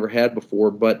now that I never had before,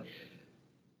 but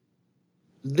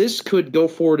this could go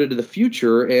forward into the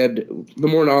future, and the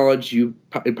more knowledge you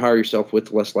empower yourself with,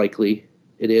 the less likely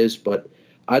it is. But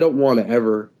I don't want to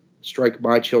ever strike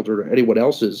my children or anyone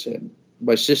else's. And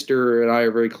my sister and I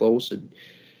are very close, and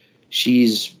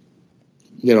she's,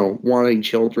 wanting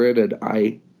children, and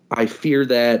I fear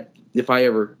that if I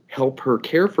ever help her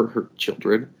care for her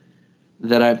children,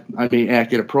 that I may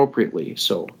act inappropriately.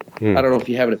 So I don't know if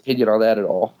you have an opinion on that at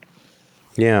all.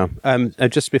 Yeah.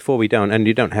 Just before we don't, and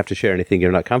you don't have to share anything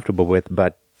you're not comfortable with,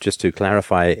 but just to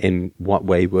clarify, in what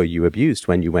way were you abused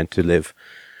when you went to live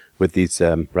with these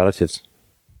relatives?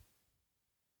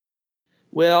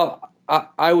 Well,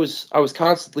 I was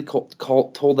constantly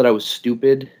told that I was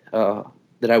stupid,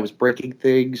 that I was breaking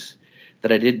things,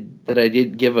 that I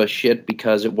didn't give a shit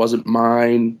because it wasn't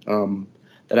mine,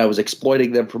 that I was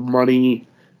exploiting them for money,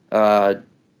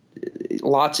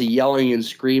 lots of yelling and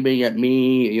screaming at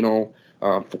me,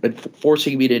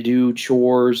 forcing me to do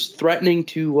chores, threatening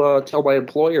to tell my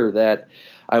employer that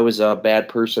I was a bad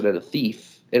person and a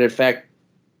thief. And in fact,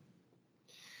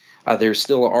 there's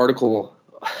still an article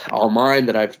online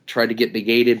that I've tried to get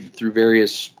negated through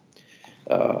various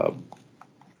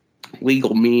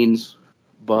legal means,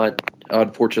 but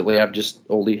unfortunately I've just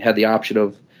only had the option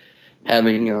of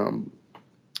having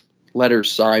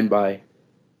letters signed by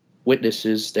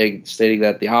witnesses stating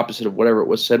that the opposite of whatever it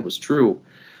was said was true.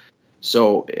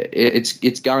 So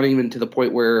it's gone even to the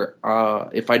point where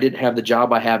if I didn't have the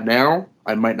job I have now,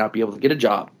 I might not be able to get a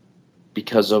job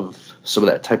because of some of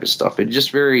that type of stuff. It's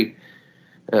just very,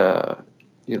 I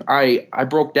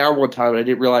broke down one time and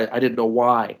I didn't know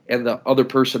why. And the other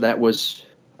person that was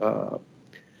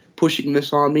pushing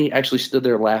this on me actually stood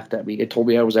there and laughed at me and told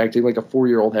me I was acting like a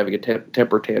 4-year-old having a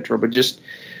temper tantrum, and just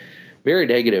very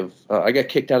negative. I got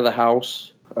kicked out of the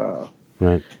house.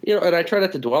 Right. And I try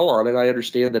not to dwell on it. I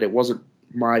understand that it wasn't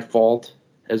my fault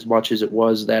as much as it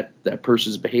was that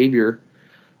person's behavior.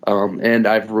 And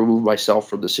I've removed myself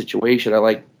from the situation. I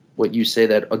like what you say,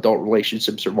 that adult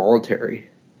relationships are voluntary.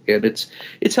 and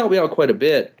it's helped me out quite a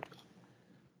bit.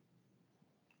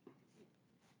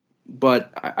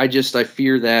 But I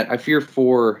fear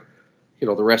for,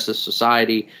 the rest of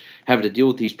society having to deal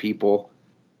with these people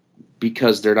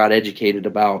because they're not educated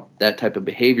about that type of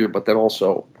behavior, but then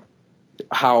also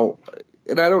how,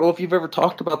 and I don't know if you've ever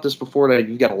talked about this before, and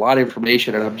you've got a lot of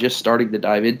information, and I'm just starting to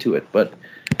dive into it, but,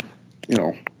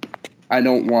 I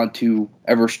don't want to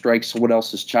ever strike someone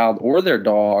else's child or their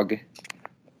dog,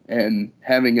 and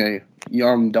having a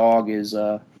young dog is,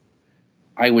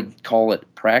 I would call it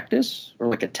practice or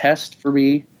like a test for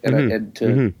me, and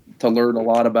to learn a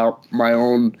lot about my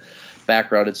own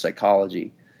background in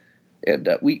psychology. And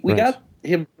we got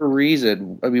him for a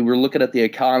reason. I mean, we're looking at the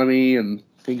economy and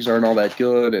things aren't all that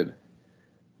good, and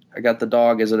I got the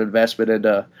dog as an investment,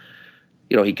 and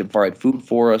he can find food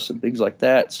for us and things like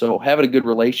that. So having a good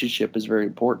relationship is very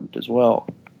important as well.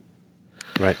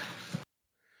 Right.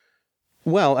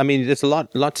 Well, I mean, there's a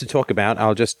lot to talk about.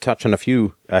 I'll just touch on a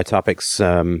few topics.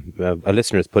 A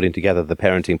listener is putting together the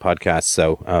parenting podcast.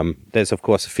 So there's, of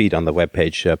course, a feed on the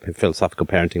webpage, Philosophical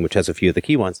Parenting, which has a few of the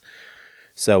key ones.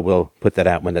 So we'll put that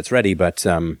out when that's ready. But,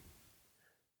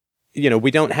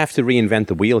 we don't have to reinvent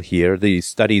the wheel here. The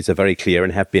studies are very clear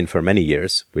and have been for many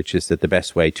years, which is that the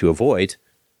best way to avoid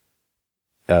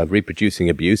reproducing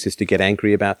abuse is to get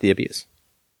angry about the abuse.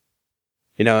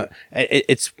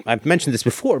 I've mentioned this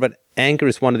before, but anger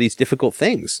is one of these difficult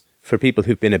things for people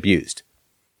who've been abused,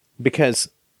 because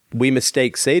we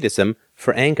mistake sadism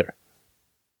for anger.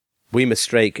 We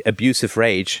mistake abusive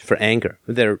rage for anger.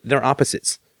 They're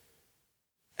opposites.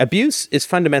 Abuse is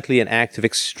fundamentally an act of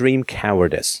extreme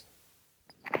cowardice,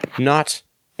 not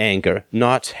anger,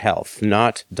 not health,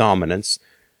 not dominance.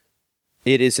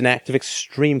 It is an act of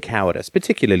extreme cowardice,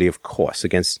 particularly, of course,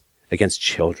 against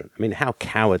children. I mean, how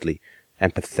cowardly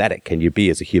and pathetic can you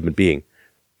be as a human being,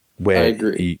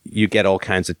 where you get all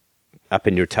kinds of up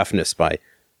in your toughness by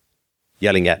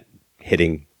yelling at,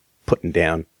 hitting, putting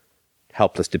down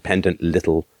helpless, dependent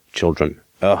little children.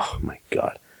 Oh my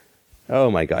God.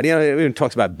 It even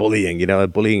talks about bullying,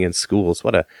 bullying in schools.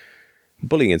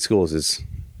 Bullying in schools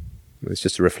it's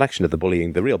just a reflection of the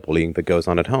real bullying that goes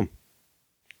on at home.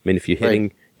 I mean, if you're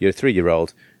hitting your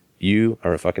 3-year-old, you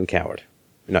are a fucking coward.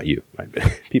 Not you, right?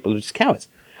 People are just cowards.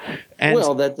 And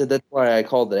that's why I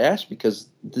called it ass, because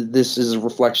this is a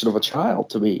reflection of a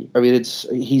child to me. I mean,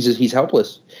 he's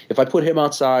helpless. If I put him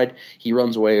outside, he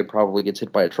runs away and probably gets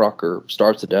hit by a truck or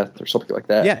starves to death or something like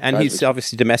that. Yeah, and he's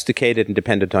obviously domesticated and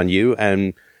dependent on you,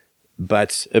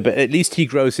 but at least he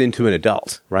grows into an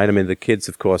adult, right? I mean, the kids,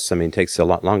 of course, takes a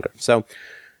lot longer. So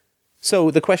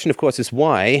the question, of course, is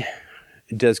why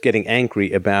does getting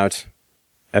angry about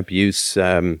abuse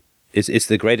is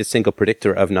the greatest single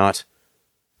predictor of not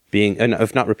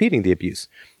repeating the abuse?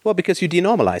 Well, because you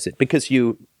denormalize it. Because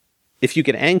if you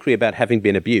get angry about having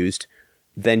been abused,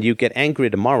 then you get angry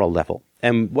at a moral level.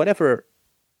 And whatever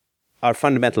our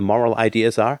fundamental moral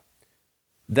ideas are,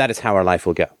 that is how our life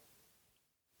will go.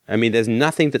 I mean, there's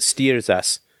nothing that steers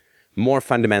us more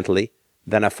fundamentally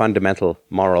than our fundamental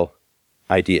moral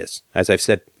ideas. As I've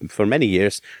said for many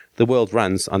years, the world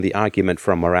runs on the argument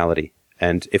from morality.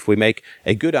 And if we make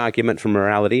a good argument for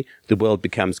morality, the world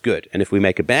becomes good. And if we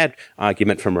make a bad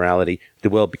argument for morality, the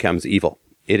world becomes evil.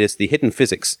 It is the hidden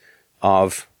physics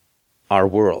of our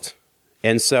world.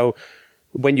 And so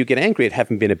when you get angry at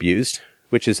having been abused,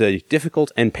 which is a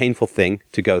difficult and painful thing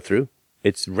to go through,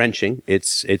 it's wrenching,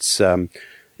 it's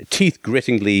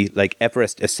teeth-grittingly, like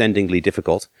Everest ascendingly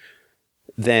difficult,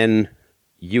 then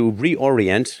you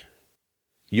reorient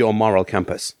your moral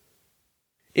compass.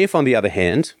 If, on the other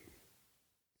hand,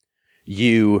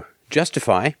 you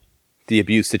justify the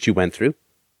abuse that you went through.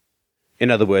 In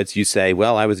other words, you say,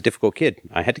 well, I was a difficult kid.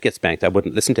 I had to get spanked. I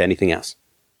wouldn't listen to anything else.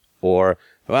 Or,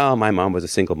 well, my mom was a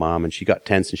single mom and she got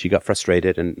tense and she got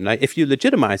frustrated. And if you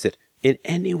legitimize it in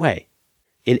any way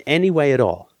at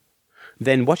all,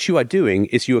 then what you are doing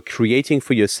is you are creating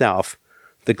for yourself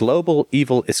the global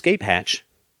evil escape hatch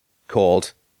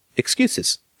called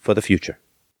excuses for the future.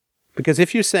 Because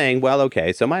if you're saying, well,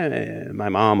 okay, so my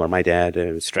mom or my dad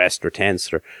was stressed or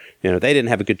tense, or, they didn't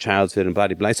have a good childhood and blah,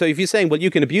 blah, blah. So if you're saying, well, you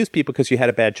can abuse people because you had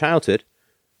a bad childhood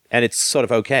and it's sort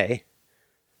of okay,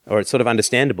 or it's sort of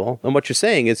understandable, then what you're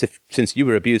saying is since you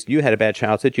were abused, you had a bad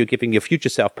childhood, you're giving your future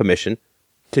self permission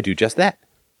to do just that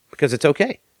because it's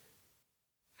okay.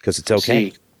 Because it's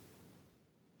okay.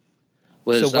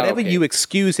 So whatever you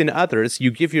excuse in others,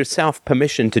 you give yourself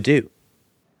permission to do,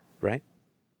 right?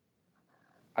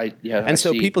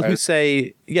 People who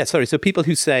say,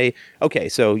 okay,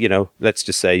 so, let's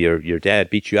just say your dad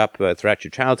beat you up throughout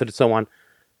your childhood and so on.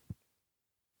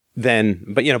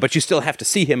 but you still have to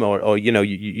see him, or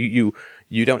you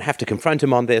don't have to confront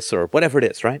him on this, or whatever it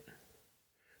is, right?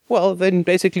 Well, then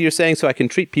basically you're saying, so I can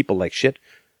treat people like shit,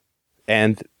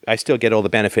 and I still get all the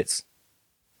benefits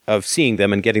of seeing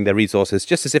them and getting their resources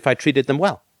just as if I treated them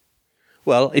well.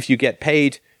 Well, if you get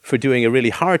paid for doing a really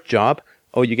hard job,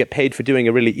 or you get paid for doing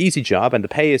a really easy job, and the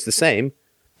pay is the same,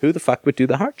 who the fuck would do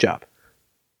the hard job?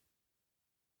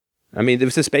 I mean,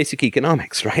 this is basic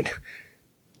economics, right?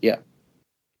 Yeah.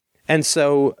 And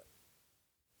so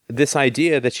this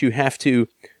idea that you have to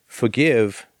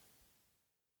forgive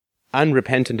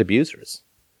unrepentant abusers,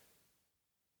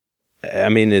 I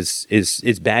mean, is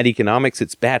bad economics,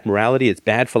 it's bad morality, it's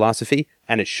bad philosophy,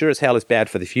 and it sure as hell is bad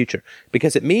for the future.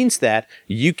 Because it means that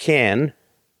you can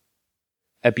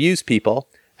abuse people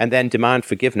and then demand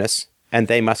forgiveness, and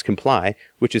they must comply,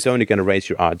 which is only going to raise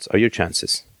your odds or your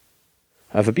chances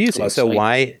of abusing. So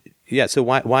why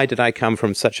did I come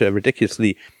from such a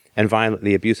ridiculously and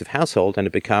violently abusive household and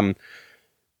have become,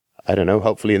 I don't know,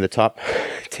 hopefully in the top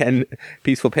 10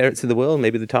 peaceful parents in the world,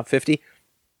 maybe the top 50?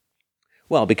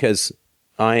 Well, because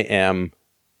I am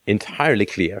entirely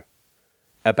clear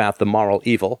about the moral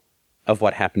evil of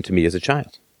what happened to me as a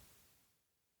child.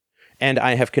 And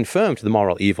I have confirmed the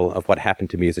moral evil of what happened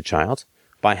to me as a child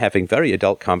by having very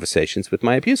adult conversations with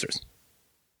my abusers.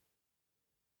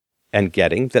 And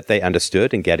getting that they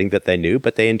understood and getting that they knew,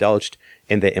 but they indulged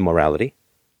in their immorality.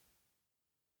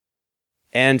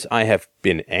 And I have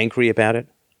been angry about it.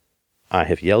 I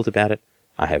have yelled about it.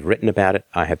 I have written about it.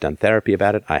 I have done therapy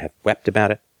about it. I have wept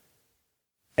about it.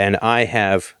 And I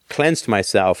have cleansed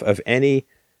myself of any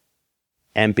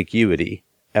ambiguity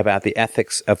about the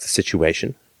ethics of the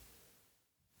situation,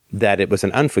 that it was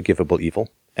an unforgivable evil,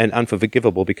 and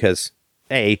unforgivable because,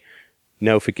 A,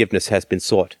 no forgiveness has been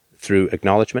sought through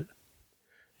acknowledgement,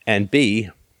 and B,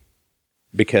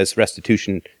 because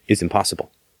restitution is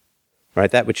impossible.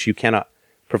 Right? That which you cannot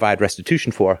provide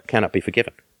restitution for cannot be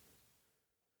forgiven.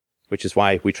 Which is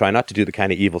why we try not to do the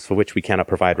kind of evils for which we cannot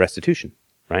provide restitution.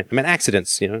 Right? I mean,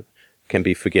 accidents, can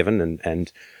be forgiven,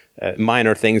 and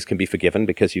minor things can be forgiven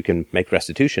because you can make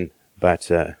restitution.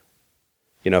 But,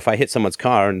 if I hit someone's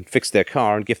car and fix their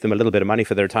car and give them a little bit of money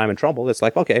for their time and trouble, it's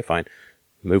like, okay, fine,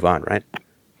 move on, right?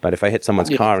 But if I hit someone's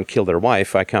car and kill their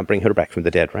wife, I can't bring her back from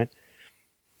the dead, right?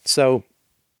 So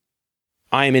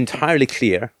I am entirely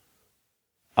clear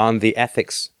on the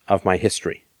ethics of my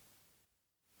history,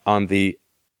 on the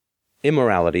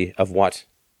immorality of what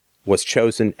was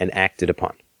chosen and acted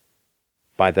upon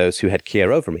by those who had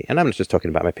care over me. And I'm not just talking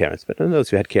about my parents, but those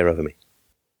who had care over me.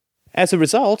 As a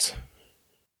result,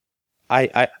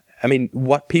 I mean,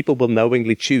 what people will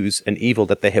knowingly choose an evil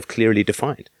that they have clearly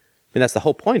defined. I mean, that's the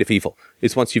whole point of evil,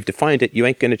 is once you've defined it, you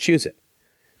ain't going to choose it.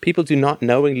 People do not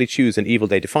knowingly choose an evil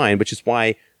they define, which is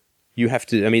why you have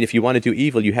to, if you want to do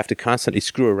evil, you have to constantly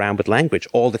screw around with language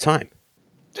all the time.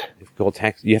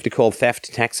 You have to call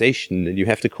theft taxation, and you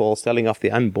have to call selling off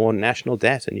the unborn national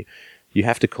debt, and you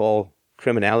have to call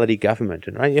criminality government,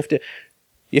 and right? You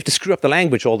have to screw up the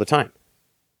language all the time.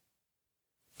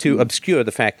 To obscure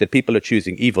the fact that people are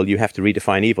choosing evil, you have to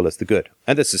redefine evil as the good.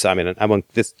 And this is, I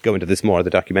won't just go into this more. The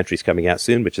documentary's coming out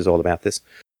soon, which is all about this.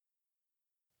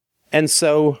 And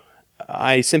so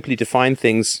I simply define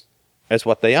things as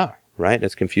what they are, right?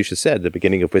 As Confucius said, the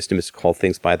beginning of wisdom is to call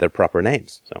things by their proper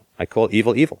names. So I call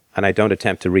evil, evil, and I don't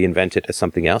attempt to reinvent it as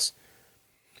something else.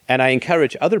 And I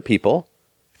encourage other people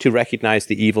to recognize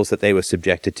the evils that they were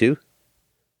subjected to,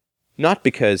 not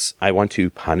because I want to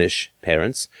punish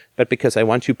parents, but because I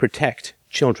want to protect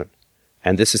children.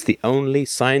 And this is the only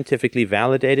scientifically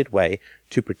validated way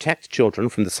to protect children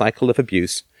from the cycle of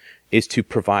abuse, is to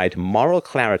provide moral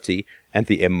clarity and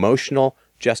the emotional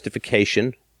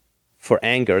justification for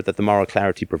anger that the moral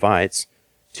clarity provides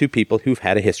to people who've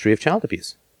had a history of child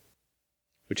abuse.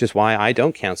 Which is why I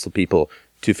don't counsel people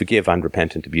to forgive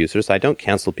unrepentant abusers. I don't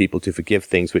counsel people to forgive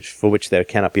things for which there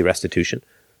cannot be restitution,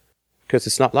 because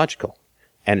it's not logical,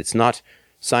 and it's not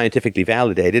scientifically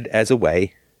validated as a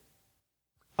way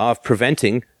of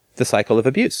preventing the cycle of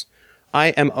abuse. I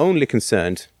am only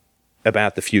concerned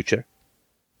about the future,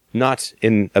 not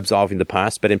in absolving the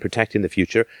past, but in protecting the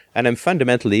future. And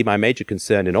fundamentally, my major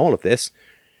concern in all of this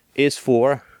is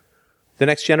for the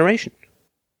next generation.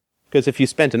 Because if you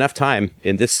spent enough time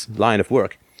in this line of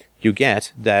work, you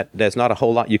get that there's not a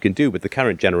whole lot you can do with the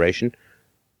current generation.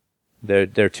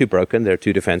 They're too broken, they're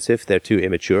too defensive, they're too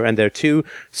immature, and they're too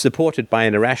supported by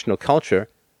an irrational culture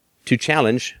to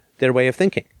challenge their way of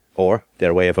thinking, or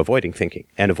their way of avoiding thinking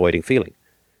and avoiding feeling.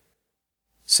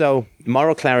 So,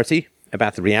 moral clarity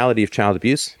about the reality of child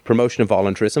abuse, promotion of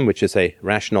voluntarism, which is a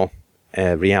rational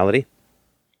reality,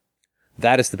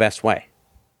 that is the best way.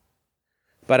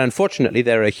 But unfortunately,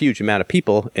 there are a huge amount of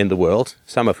people in the world,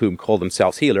 some of whom call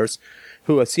themselves healers,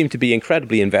 who seem to be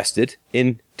incredibly invested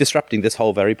in disrupting this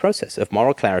whole very process of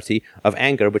moral clarity, of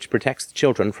anger, which protects the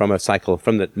children from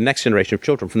the next generation of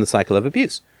children from the cycle of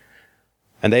abuse.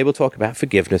 And they will talk about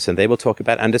forgiveness, and they will talk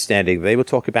about understanding, they will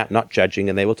talk about not judging,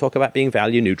 and they will talk about being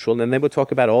value neutral, and they will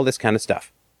talk about all this kind of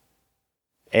stuff.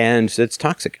 And it's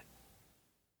toxic.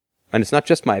 And it's not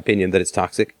just my opinion that it's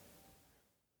toxic.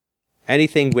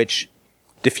 Anything which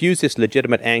diffuses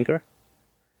legitimate anger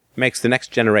makes the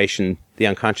next generation the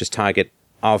unconscious target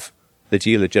of the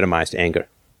delegitimized anger.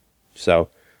 So,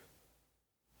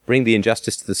 bring the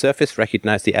injustice to the surface,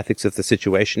 recognize the ethics of the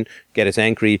situation, get as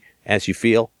angry as you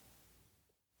feel,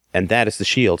 and that is the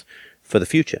shield for the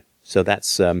future. So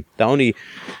that's the only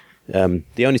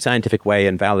scientific way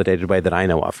and validated way that I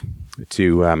know of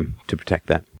to protect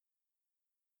that.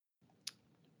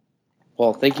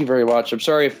 Well, thank you very much. I'm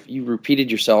sorry if you repeated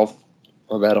yourself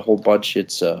on that a whole bunch.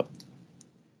 It's a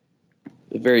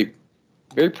very,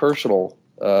 very personal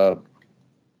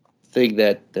thing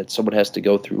that someone has to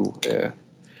go through,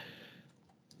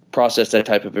 process that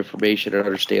type of information and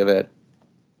understand that,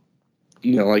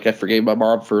 like I forgave my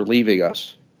mom for leaving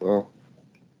us. Well,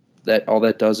 that all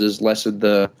that does is lessen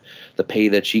the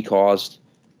pain that she caused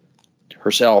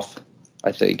herself.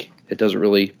 I think it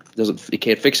it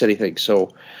can't fix anything.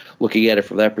 So looking at it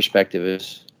from that perspective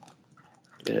is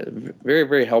very,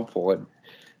 very helpful. And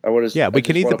we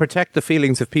can either protect the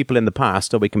feelings of people in the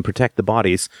past, or we can protect the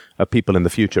bodies of people in the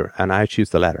future, and I choose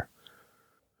the latter.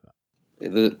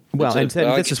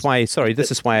 This is why I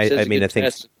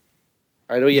think.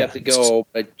 I know you have to go,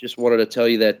 but I just wanted to tell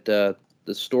you that the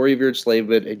story of your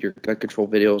enslavement and your gun control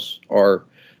videos are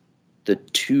the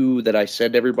two that I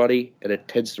send everybody, and it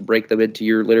tends to break them into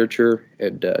your literature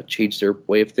and change their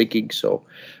way of thinking. So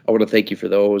I want to thank you for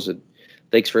those, and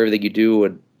thanks for everything you do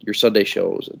and your Sunday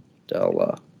shows. And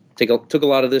I'll took a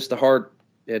lot of this to heart,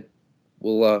 and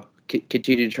we'll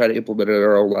continue to try to implement it in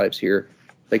our own lives here.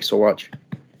 Thanks so much.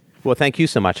 Well, thank you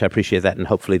so much. I appreciate that, and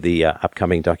hopefully the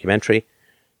upcoming documentary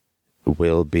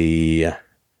will be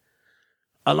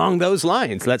along those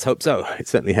lines. Let's hope so. It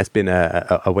certainly has been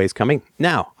a ways coming.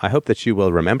 Now, I hope that you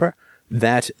will remember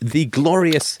that the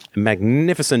glorious,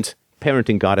 magnificent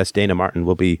parenting goddess Dana Martin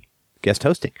will be guest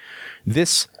hosting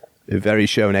this very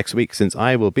show next week, since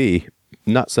I will be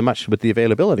not so much with the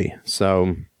availability.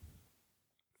 So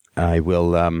I will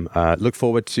look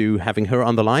forward to having her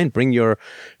on the line. Bring your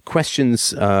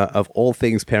questions of all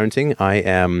things parenting. I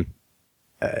am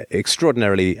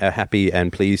extraordinarily happy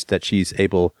and pleased that she's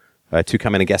able to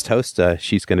come in and guest host.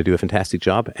 She's going to do a fantastic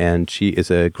job, and she is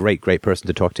a great, great person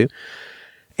to talk to.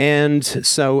 And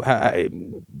so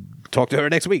talk to her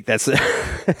next week. That's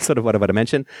sort of what I want to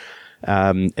mention.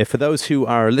 For those who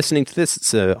are listening to this,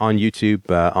 it's on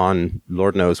YouTube, on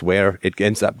Lord knows where it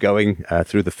ends up going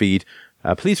through the feed.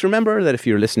 Please remember that if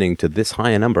you're listening to this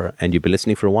high a number and you've been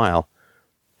listening for a while,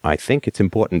 I think it's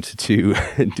important to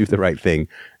do the right thing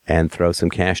and throw some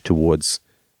cash towards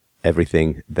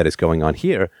everything that is going on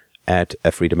here at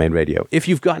Free Domain Radio. If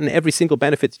you've gotten every single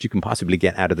benefit that you can possibly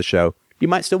get out of the show, you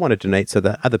might still want to donate so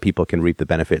that other people can reap the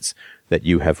benefits that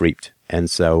you have reaped. And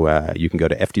so you can go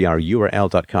to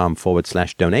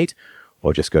fdrurl.com/donate,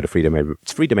 or just go to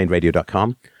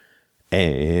freedomainradio.com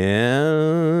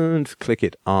and click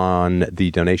it on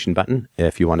the donation button.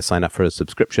 If you want to sign up for a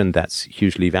subscription, that's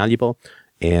hugely valuable.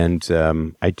 And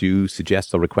I do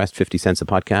suggest or request 50 cents a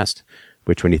podcast,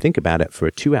 which when you think about it, for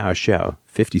a 2-hour show,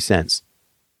 50 cents,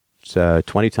 it's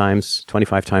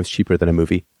 25 times cheaper than a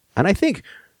movie. And I think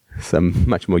some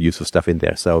much more useful stuff in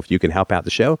there. So if you can help out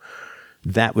the show,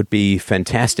 that would be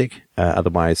fantastic.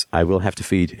 Otherwise, I will have to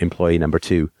feed employee number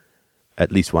 2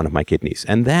 at least one of my kidneys,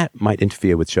 and that might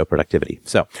interfere with show productivity.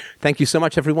 So thank you so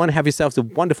much, everyone. Have yourselves a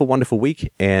wonderful, wonderful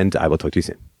week, and I will talk to you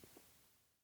soon.